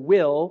against their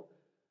will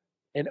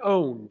and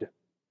owned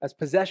as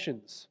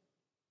possessions.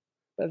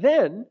 But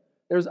then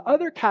there's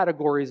other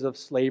categories of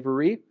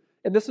slavery,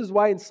 and this is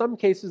why in some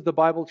cases the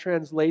Bible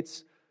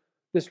translates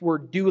this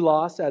word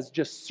doulos as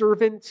just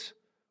servant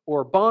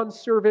or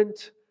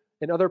bondservant.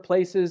 In other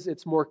places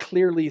it's more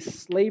clearly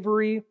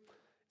slavery.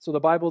 So the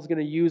Bible is going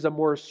to use a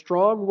more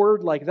strong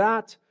word like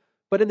that.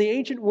 But in the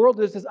ancient world,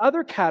 there's this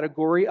other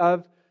category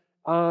of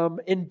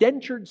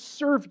indentured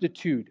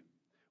servitude,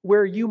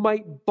 where you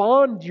might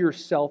bond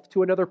yourself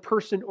to another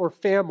person or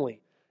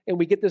family. And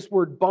we get this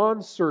word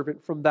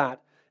bondservant from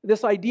that.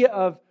 This idea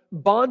of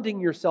bonding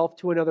yourself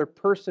to another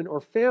person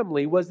or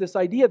family was this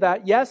idea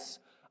that, yes,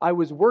 I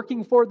was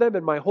working for them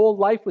and my whole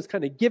life was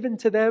kind of given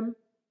to them,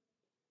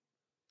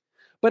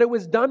 but it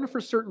was done for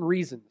certain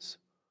reasons.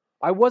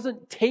 I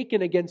wasn't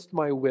taken against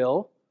my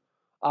will.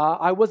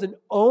 I wasn't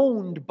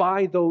owned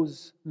by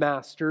those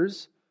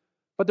masters.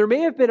 But there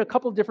may have been a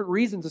couple of different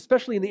reasons,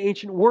 especially in the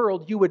ancient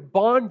world, you would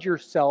bond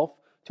yourself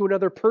to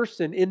another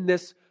person in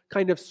this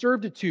kind of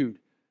servitude.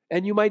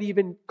 And you might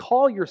even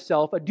call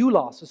yourself a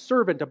doulos, a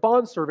servant, a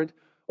bondservant,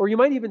 or you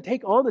might even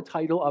take on the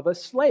title of a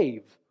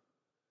slave.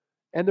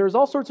 And there's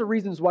all sorts of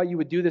reasons why you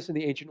would do this in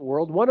the ancient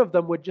world. One of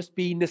them would just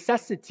be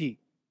necessity.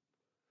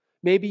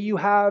 Maybe you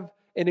have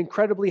an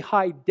incredibly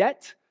high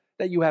debt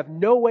that you have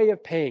no way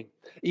of paying.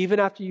 Even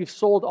after you've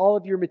sold all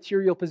of your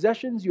material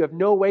possessions, you have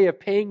no way of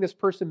paying this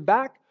person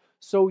back,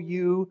 so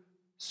you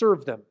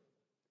serve them.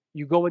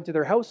 You go into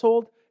their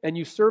household and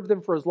you serve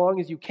them for as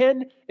long as you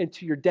can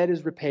until your debt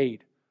is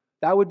repaid.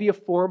 That would be a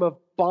form of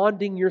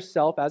bonding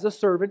yourself as a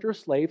servant or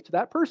slave to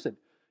that person.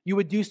 You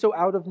would do so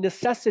out of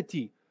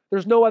necessity.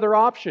 There's no other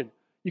option.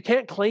 You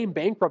can't claim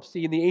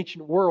bankruptcy in the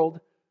ancient world.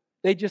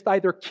 They just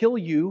either kill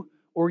you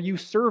or you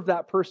serve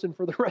that person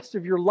for the rest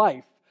of your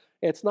life.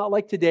 It's not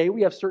like today.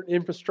 We have certain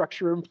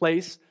infrastructure in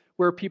place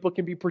where people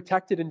can be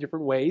protected in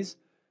different ways.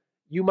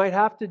 You might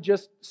have to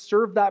just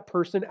serve that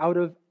person out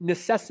of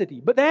necessity.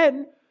 But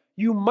then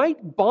you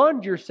might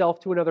bond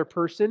yourself to another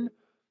person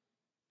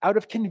out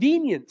of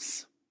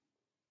convenience.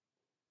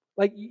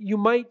 Like you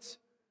might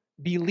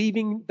be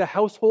leaving the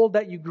household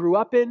that you grew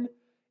up in,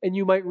 and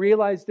you might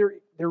realize there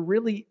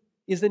really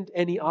isn't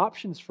any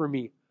options for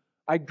me.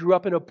 I grew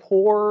up in a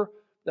poor,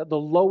 the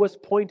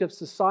lowest point of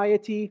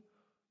society.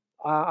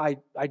 I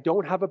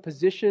don't have a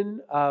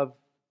position of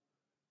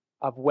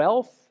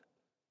wealth.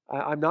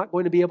 I'm not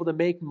going to be able to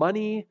make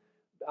money.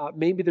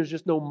 Maybe there's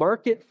just no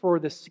market for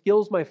the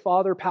skills my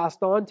father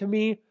passed on to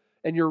me.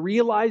 And you're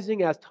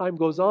realizing as time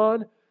goes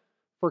on,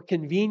 for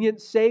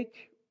convenience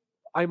sake,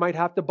 I might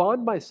have to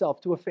bond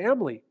myself to a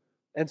family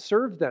and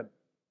serve them.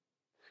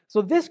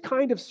 So this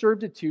kind of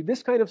servitude,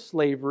 this kind of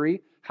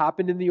slavery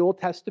happened in the Old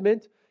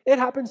Testament. It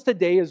happens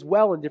today as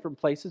well in different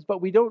places,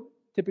 but we don't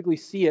typically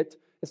see it.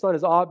 It's not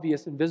as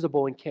obvious and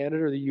visible in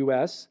Canada or the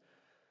U.S.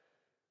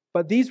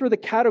 But these were the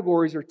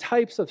categories or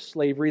types of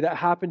slavery that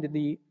happened in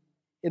the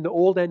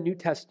Old and New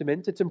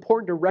Testament. It's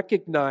important to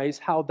recognize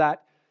how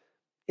that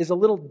is a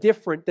little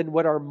different than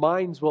what our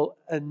minds will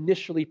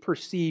initially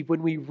perceive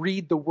when we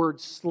read the word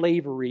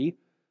slavery.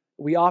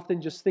 We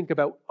often just think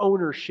about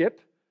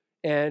ownership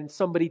and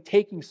somebody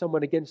taking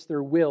someone against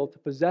their will to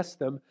possess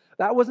them.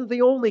 That wasn't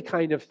the only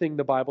kind of thing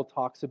the Bible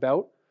talks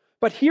about.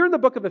 But here in the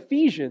book of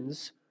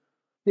Ephesians,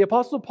 the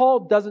Apostle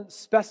Paul doesn't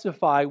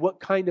specify what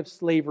kind of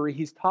slavery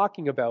he's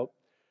talking about.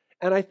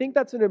 And I think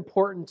that's an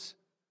important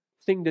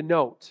thing to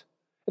note.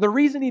 The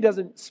reason he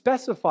doesn't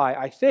specify,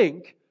 I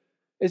think,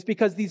 is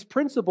because these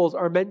principles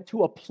are meant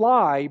to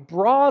apply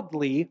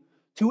broadly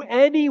to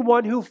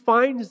anyone who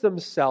finds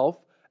themselves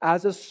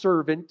as a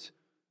servant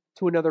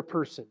to another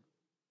person.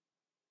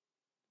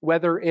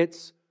 Whether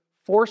it's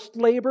forced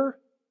labor,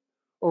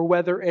 or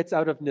whether it's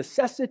out of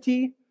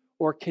necessity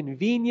or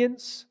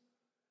convenience,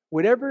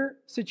 whatever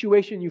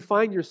situation you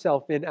find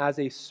yourself in as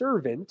a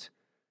servant,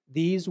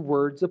 these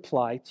words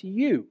apply to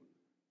you.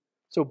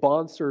 So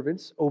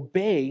bondservants,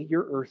 obey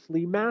your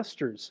earthly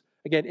masters.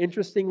 Again,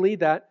 interesting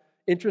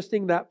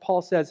that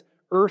Paul says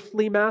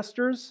earthly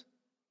masters.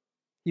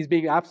 He's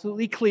being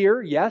absolutely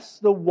clear. Yes,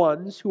 the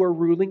ones who are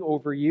ruling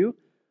over you.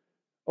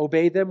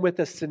 Obey them with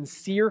a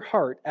sincere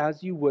heart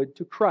as you would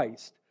to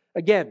Christ.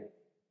 Again,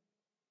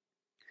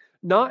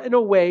 not in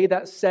a way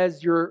that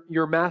says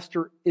your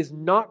master is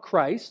not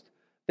Christ.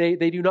 They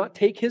do not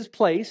take his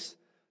place.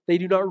 They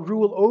do not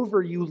rule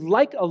over you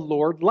like a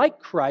Lord, like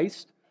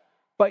Christ.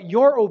 But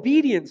your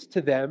obedience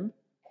to them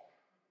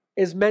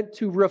is meant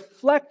to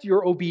reflect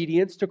your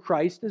obedience to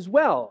Christ as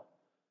well.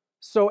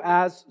 So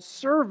as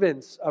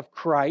servants of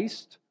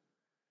Christ,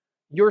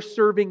 you're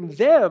serving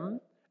them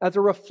as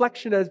a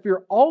reflection of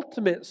your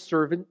ultimate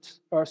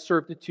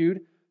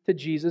servitude to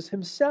Jesus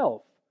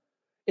himself.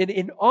 And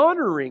in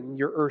honoring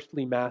your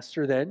earthly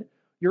master, then,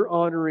 you're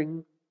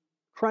honoring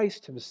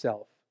Christ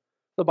himself.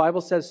 The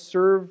Bible says,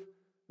 serve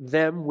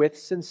them with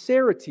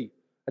sincerity.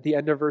 At the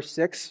end of verse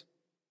 6,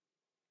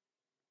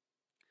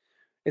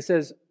 it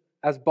says,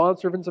 as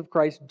bondservants of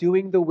Christ,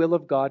 doing the will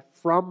of God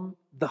from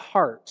the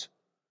heart.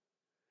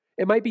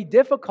 It might be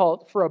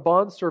difficult for a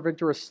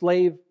bondservant or a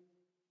slave,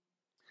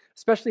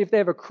 especially if they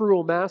have a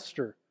cruel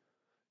master,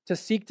 to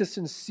seek to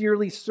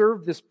sincerely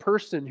serve this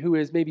person who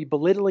is maybe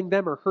belittling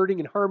them or hurting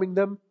and harming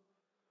them.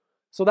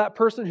 So that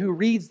person who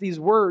reads these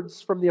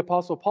words from the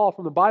Apostle Paul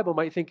from the Bible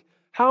might think,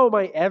 how am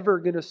I ever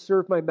going to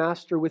serve my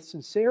master with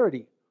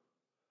sincerity?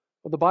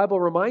 Well, the Bible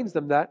reminds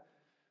them that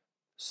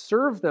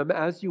serve them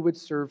as you would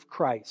serve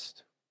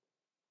Christ.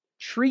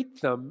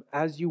 Treat them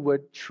as you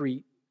would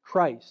treat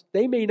Christ.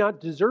 They may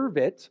not deserve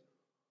it,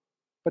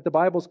 but the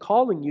Bible's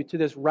calling you to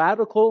this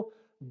radical,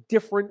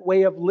 different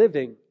way of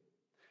living.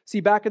 See,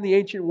 back in the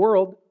ancient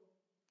world,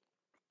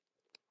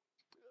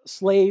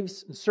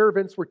 slaves and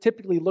servants were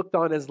typically looked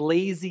on as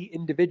lazy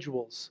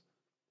individuals.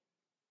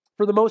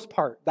 For the most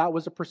part, that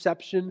was a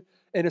perception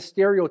and a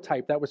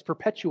stereotype that was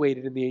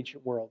perpetuated in the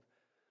ancient world.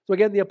 So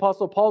again, the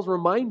Apostle Paul's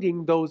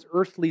reminding those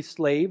earthly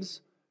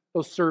slaves,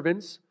 those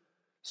servants,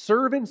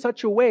 serve in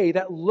such a way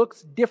that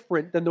looks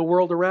different than the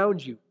world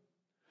around you.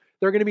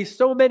 There are going to be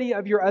so many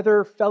of your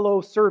other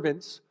fellow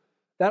servants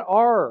that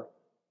are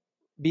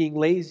being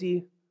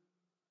lazy,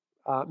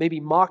 maybe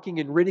mocking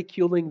and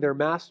ridiculing their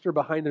master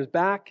behind their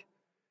back.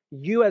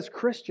 You as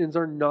Christians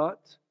are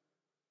not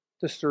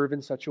to serve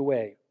in such a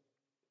way.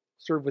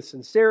 Serve with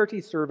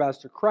sincerity, serve as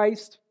to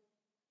Christ.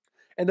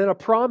 And then a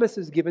promise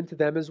is given to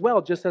them as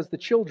well, just as the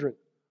children.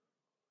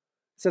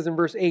 It says in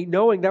verse 8,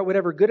 knowing that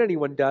whatever good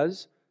anyone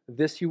does,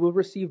 this he will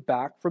receive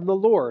back from the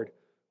Lord,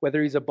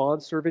 whether he's a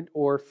bondservant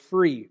or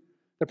free.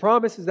 The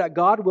promise is that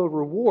God will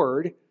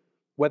reward,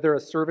 whether a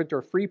servant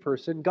or free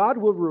person, God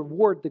will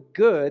reward the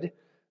good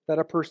that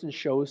a person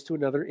shows to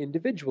another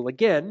individual.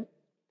 Again,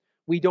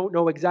 we don't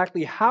know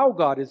exactly how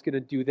God is going to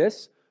do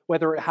this,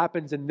 whether it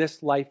happens in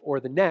this life or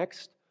the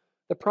next.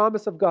 The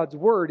promise of God's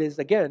word is,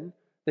 again,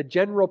 the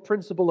general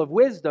principle of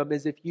wisdom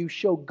is if you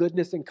show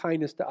goodness and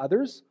kindness to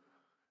others,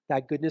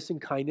 that goodness and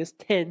kindness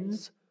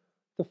tends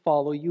to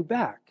follow you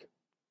back.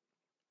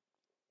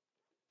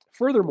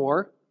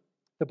 Furthermore,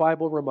 the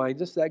Bible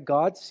reminds us that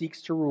God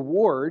seeks to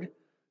reward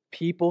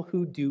people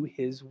who do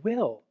his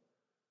will.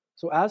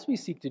 So as we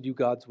seek to do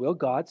God's will,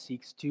 God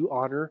seeks to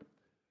honor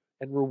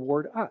and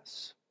reward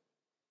us.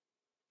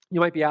 You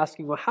might be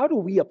asking, well, how do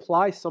we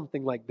apply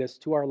something like this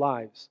to our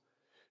lives?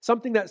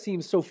 Something that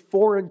seems so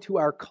foreign to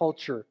our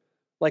culture,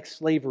 like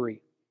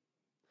slavery.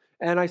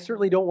 And I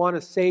certainly don't want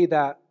to say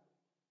that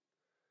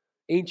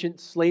ancient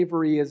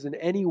slavery is in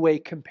any way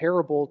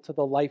comparable to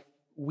the life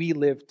we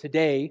live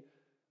today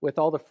with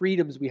all the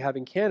freedoms we have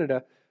in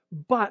Canada.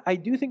 But I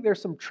do think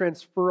there's some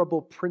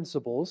transferable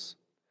principles,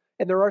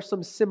 and there are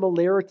some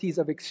similarities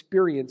of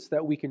experience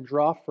that we can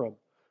draw from.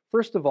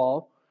 First of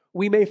all,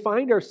 we may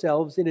find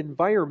ourselves in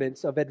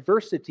environments of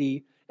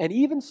adversity and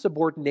even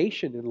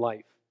subordination in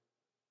life.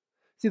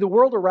 See, the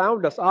world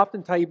around us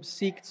oftentimes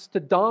seeks to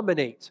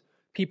dominate.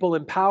 People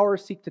in power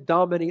seek to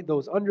dominate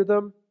those under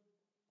them.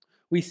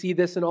 We see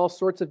this in all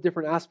sorts of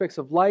different aspects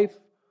of life.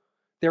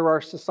 There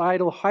are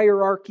societal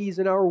hierarchies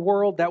in our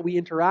world that we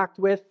interact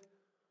with.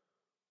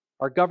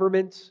 Our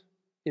government,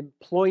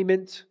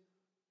 employment,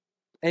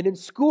 and in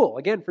school.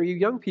 Again, for you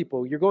young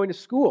people, you're going to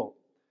school.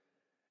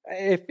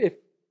 If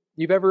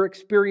you've ever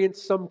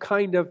experienced some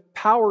kind of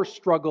power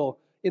struggle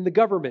in the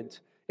government,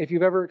 if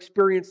you've ever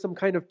experienced some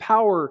kind of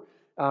power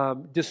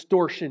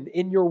distortion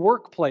in your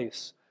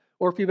workplace,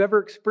 or if you've ever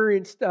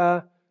experienced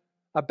a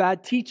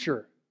bad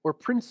teacher or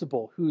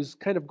principal who's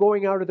kind of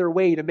going out of their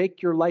way to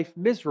make your life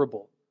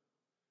miserable,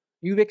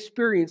 you've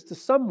experienced to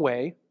some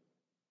way,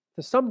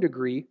 to some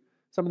degree,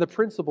 some of the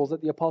principles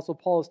that the Apostle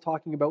Paul is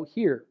talking about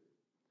here.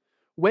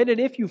 When and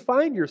if you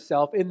find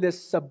yourself in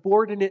this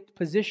subordinate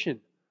position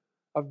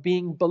of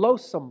being below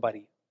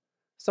somebody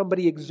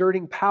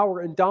exerting power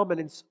and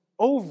dominance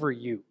over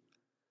you,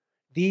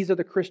 these are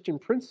the Christian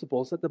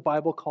principles that the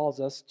Bible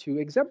calls us to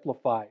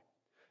exemplify.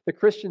 The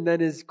Christian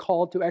then is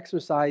called to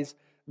exercise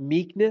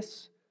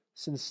meekness,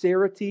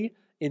 sincerity,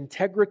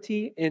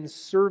 integrity in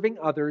serving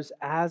others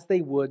as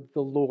they would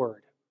the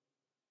Lord.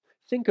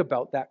 Think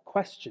about that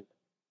question.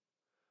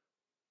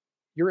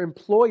 Your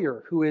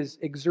employer who is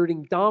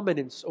exerting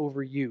dominance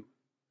over you,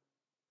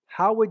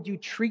 how would you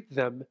treat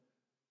them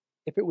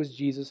if it was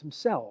Jesus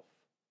himself?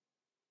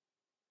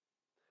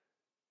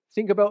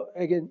 Think about,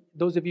 again,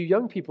 those of you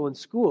young people in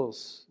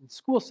schools, in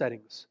school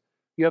settings.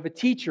 You have a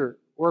teacher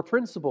or a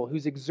principal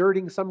who's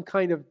exerting some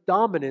kind of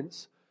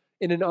dominance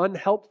in an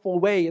unhelpful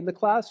way in the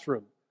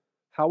classroom.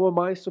 How am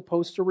I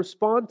supposed to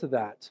respond to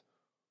that?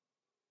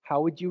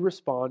 How would you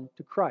respond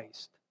to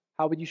Christ?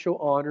 How would you show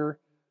honor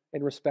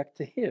and respect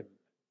to Him?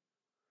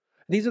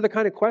 These are the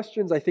kind of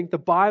questions I think the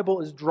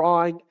Bible is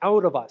drawing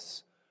out of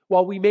us.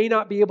 While we may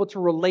not be able to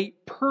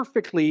relate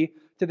perfectly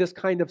to this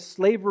kind of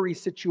slavery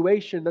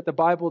situation that the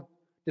Bible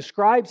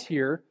describes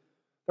here,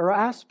 there are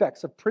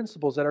aspects of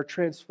principles that are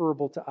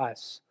transferable to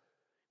us.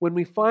 When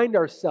we find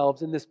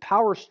ourselves in this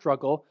power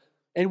struggle,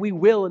 and we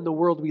will in the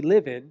world we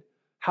live in,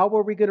 how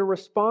are we going to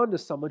respond to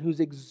someone who's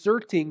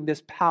exerting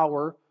this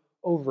power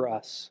over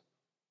us?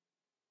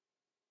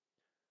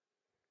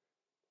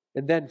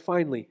 And then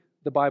finally,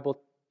 the Bible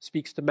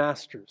speaks to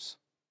masters.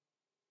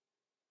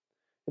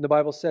 And the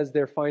Bible says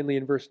there finally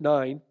in verse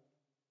 9,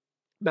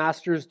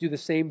 masters, do the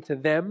same to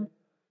them.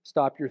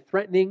 Stop your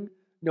threatening,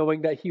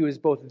 knowing that He who is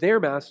both their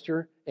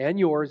master and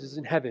yours is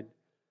in heaven,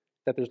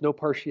 that there's no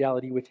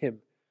partiality with Him.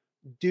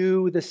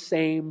 Do the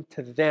same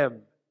to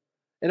them.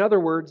 In other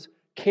words,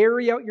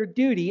 carry out your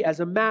duty as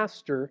a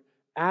master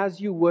as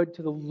you would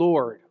to the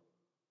Lord.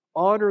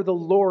 Honor the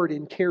Lord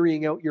in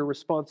carrying out your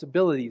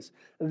responsibilities.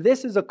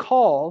 This is a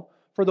call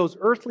for those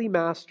earthly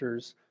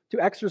masters to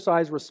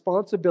exercise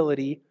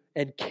responsibility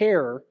and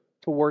care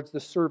towards the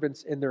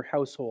servants in their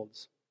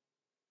households.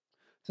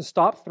 To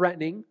stop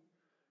threatening,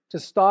 to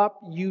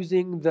stop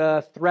using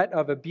the threat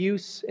of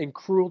abuse and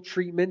cruel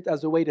treatment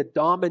as a way to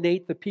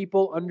dominate the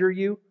people under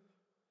you,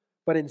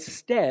 but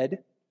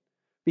instead,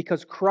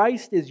 because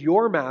Christ is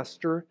your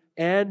master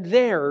and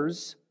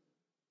theirs,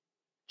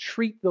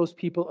 treat those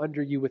people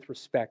under you with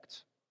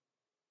respect.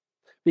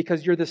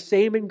 Because you're the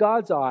same in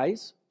God's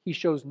eyes, He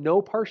shows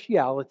no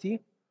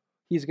partiality.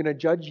 He's going to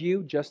judge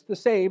you just the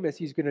same as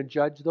He's going to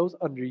judge those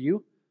under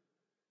you.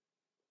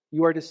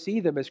 You are to see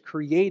them as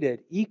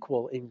created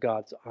equal in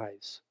God's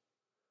eyes.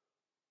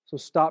 So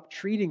stop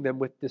treating them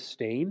with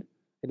disdain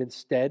and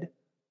instead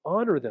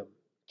honor them,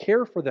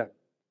 care for them.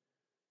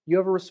 You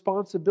have a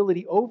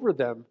responsibility over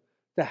them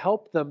to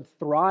help them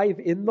thrive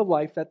in the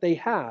life that they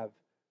have,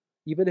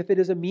 even if it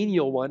is a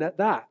menial one at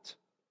that.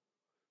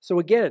 So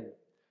again,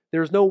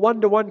 there's no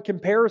one-to-one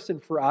comparison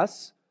for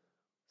us,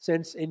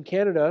 since in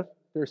Canada,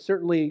 there's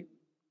certainly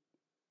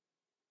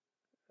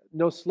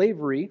no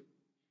slavery,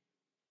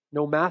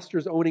 no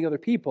masters owning other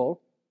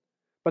people,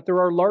 but there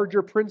are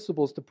larger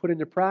principles to put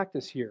into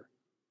practice here.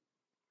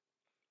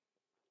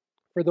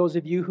 For those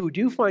of you who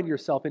do find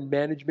yourself in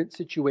management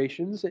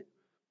situations,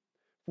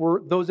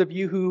 for those of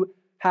you who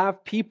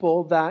have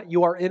people that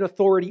you are in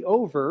authority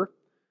over,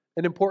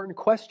 an important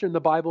question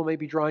the Bible may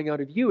be drawing out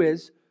of you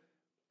is,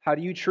 how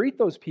do you treat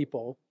those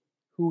people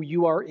who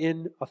you are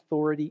in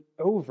authority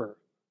over?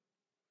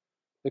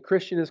 The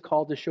Christian is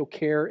called to show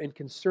care and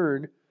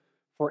concern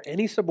for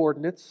any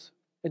subordinates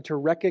and to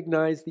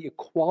recognize the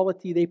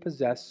equality they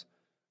possess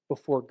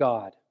before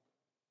God.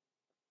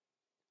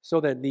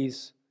 So then,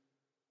 these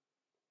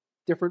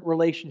different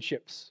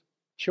relationships,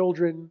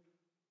 children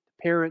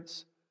to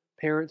parents,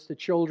 parents to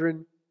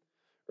children,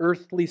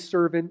 earthly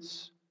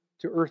servants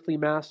to earthly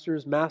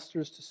masters,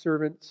 masters to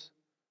servants.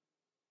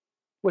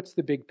 What's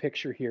the big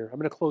picture here? I'm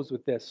going to close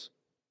with this.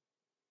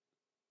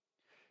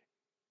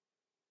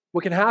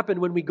 What can happen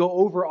when we go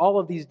over all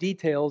of these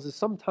details is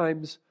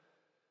sometimes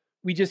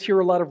we just hear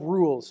a lot of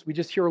rules. We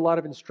just hear a lot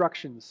of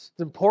instructions.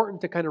 It's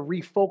important to kind of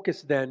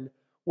refocus then.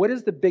 What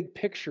is the big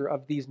picture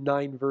of these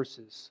 9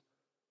 verses?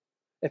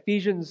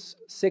 Ephesians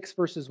 6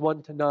 verses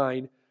 1 to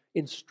 9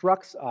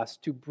 instructs us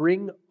to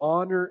bring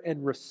honor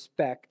and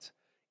respect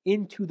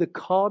into the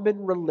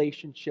common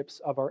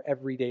relationships of our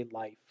everyday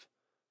life.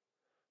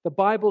 The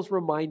Bible's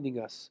reminding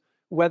us,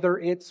 whether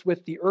it's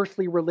with the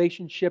earthly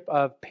relationship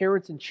of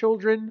parents and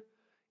children,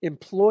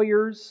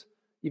 employers,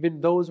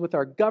 even those with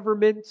our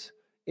government,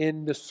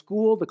 in the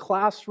school, the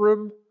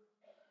classroom,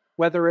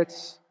 whether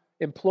it's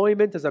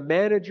employment as a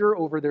manager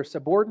over their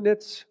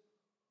subordinates,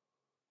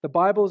 the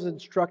Bible is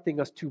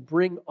instructing us to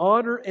bring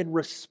honor and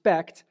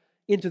respect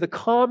into the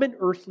common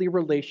earthly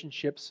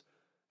relationships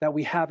that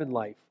we have in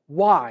life.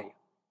 Why?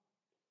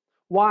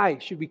 Why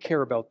should we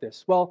care about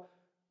this? Well,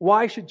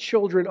 why should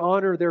children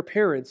honor their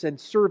parents and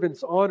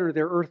servants honor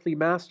their earthly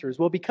masters?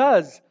 Well,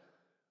 because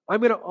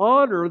I'm going to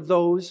honor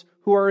those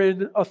who are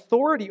in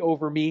authority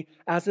over me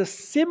as a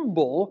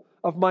symbol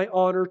of my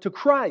honor to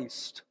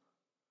Christ.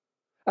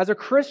 As a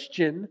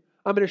Christian,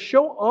 I'm going to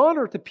show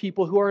honor to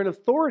people who are in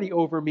authority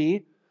over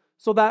me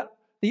so that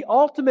the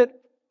ultimate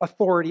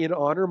authority and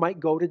honor might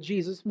go to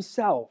Jesus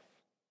Himself.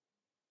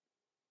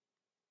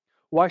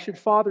 Why should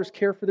fathers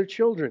care for their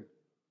children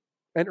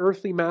and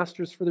earthly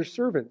masters for their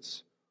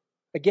servants?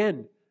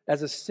 Again,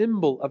 as a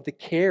symbol of the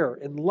care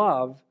and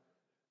love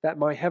that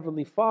my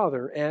Heavenly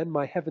Father and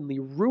my Heavenly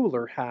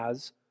Ruler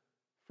has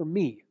for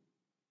me.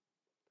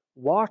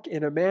 Walk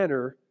in a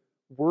manner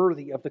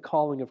worthy of the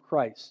calling of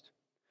Christ.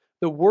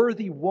 The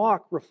worthy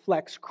walk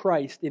reflects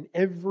Christ in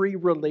every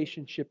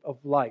relationship of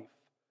life.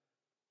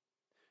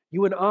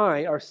 You and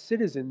I are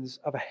citizens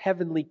of a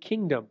heavenly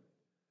kingdom.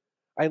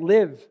 I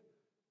live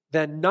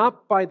then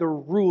not by the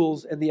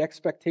rules and the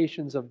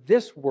expectations of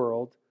this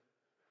world,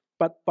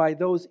 but by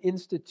those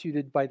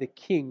instituted by the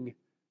King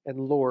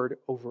and Lord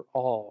over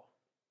all.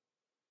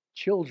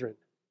 Children,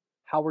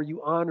 how are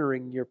you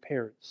honoring your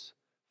parents?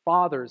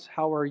 Fathers,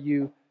 how are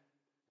you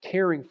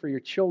caring for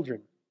your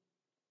children?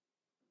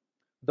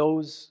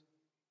 Those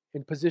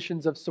in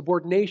positions of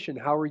subordination,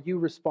 how are you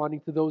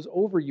responding to those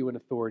over you in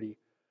authority?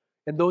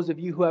 And those of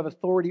you who have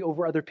authority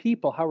over other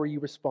people, how are you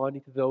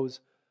responding to those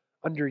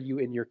under you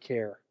in your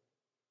care?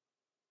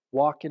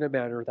 Walk in a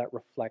manner that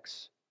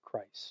reflects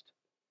Christ.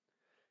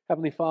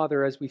 Heavenly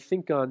Father, as we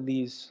think on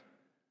these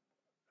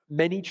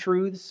many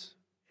truths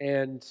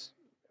and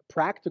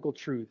practical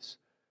truths,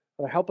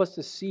 help us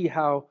to see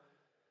how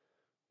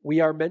we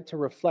are meant to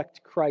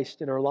reflect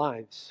Christ in our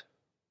lives.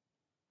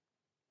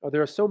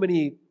 There are so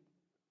many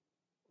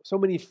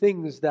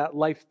things that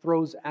life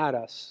throws at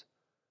us.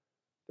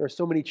 There are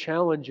so many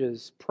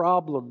challenges,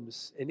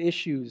 problems, and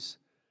issues.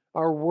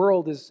 Our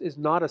world is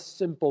not a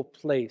simple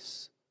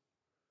place.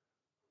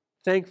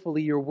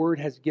 Thankfully, your word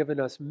has given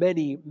us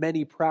many,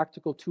 many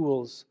practical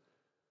tools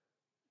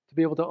to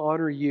be able to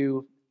honor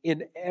you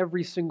in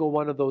every single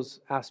one of those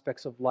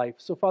aspects of life.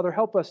 So, Father,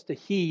 help us to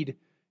heed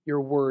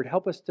your word.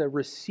 Help us to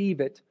receive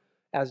it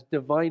as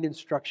divine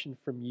instruction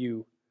from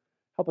you.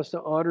 Help us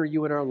to honor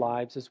you in our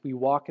lives as we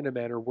walk in a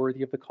manner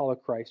worthy of the call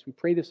of Christ. We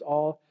pray this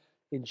all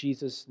in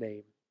Jesus'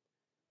 name.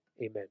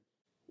 Amen.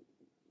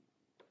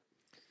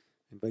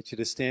 I invite you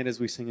to stand as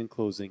we sing in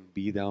closing,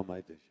 Be Thou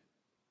My Vision.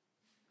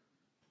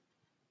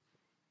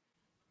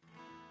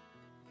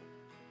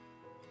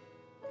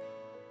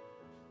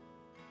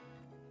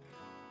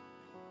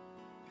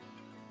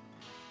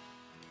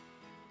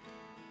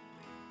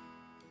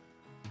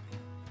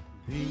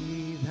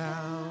 Be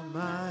thou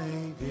my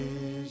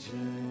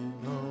vision,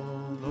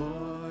 O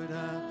Lord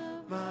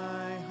of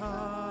my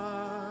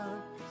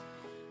heart,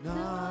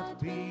 not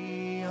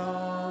be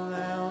all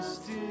else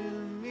to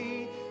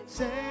me,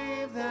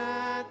 save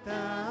that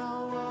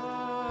thou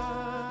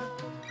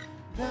art.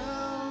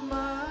 Thou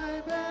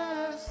my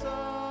best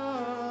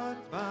thought,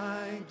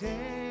 by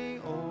day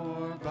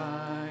or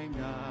by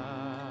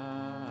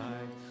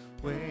night,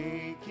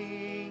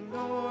 waking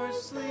or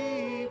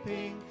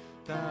sleeping,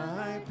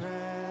 thy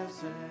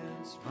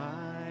presence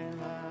my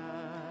life.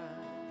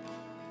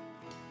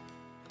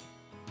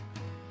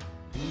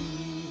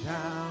 Be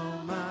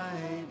thou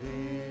my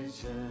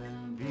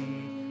vision,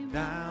 be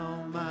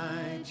thou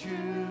my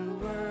true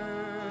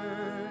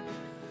word,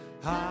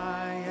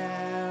 I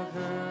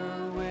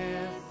ever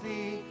with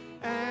thee,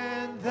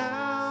 and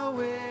thou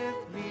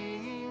with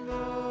me,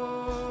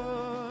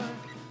 Lord.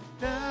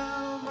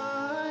 Thou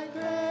my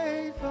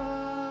great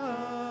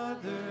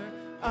Father,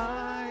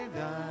 I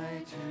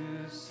thy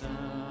true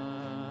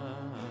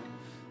Son,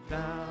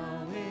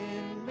 thou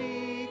in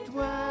me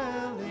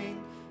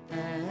dwelling,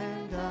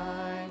 and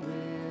I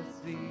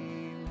with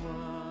thee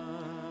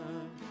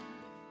one.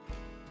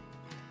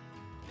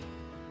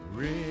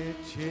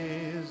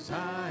 Riches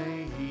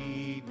I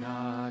heed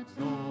not,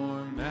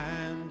 nor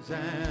man's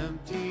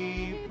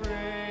empty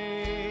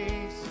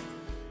praise.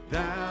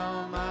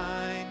 Thou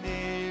mine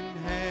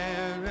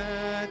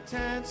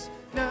inheritance,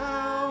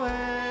 now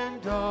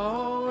and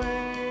always.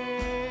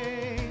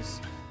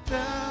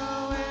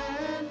 Thou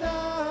and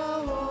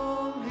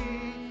thou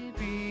only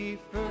be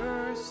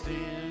first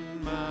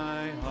in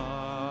my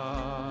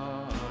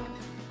heart.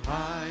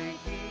 High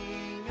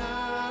King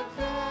of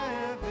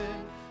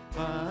heaven,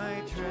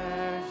 my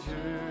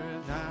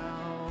treasure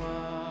thou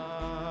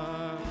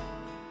art.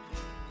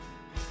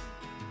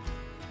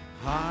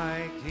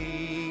 High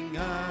King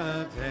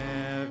of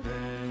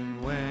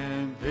heaven,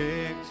 when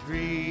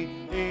victory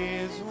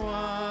is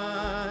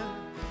won,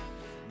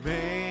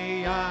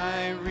 may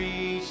I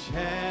reach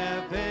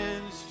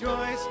heaven's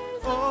joys,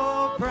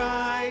 O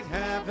bright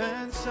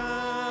heaven's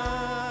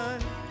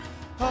sun.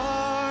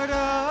 Heart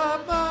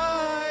of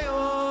my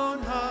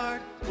own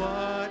heart,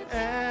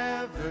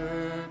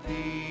 whatever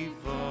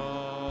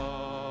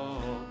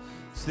befall,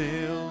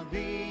 still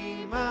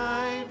be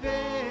my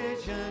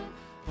vision,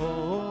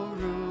 O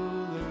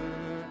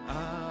ruler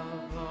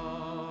of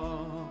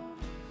all.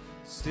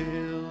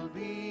 Still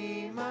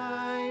be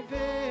my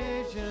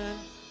vision,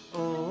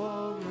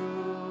 O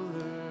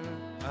ruler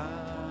of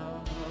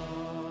all.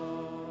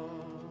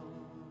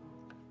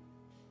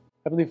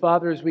 Heavenly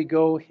Father, as we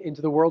go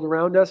into the world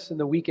around us in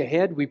the week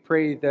ahead, we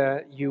pray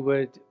that you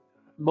would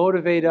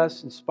motivate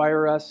us,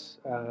 inspire us,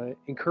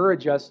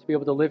 encourage us to be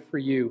able to live for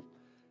you.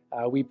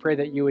 We pray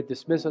that you would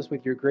dismiss us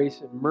with your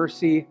grace and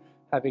mercy,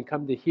 having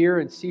come to hear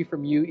and see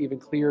from you even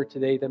clearer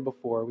today than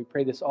before. We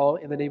pray this all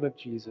in the name of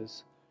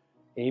Jesus.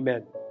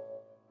 Amen.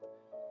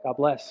 God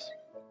bless.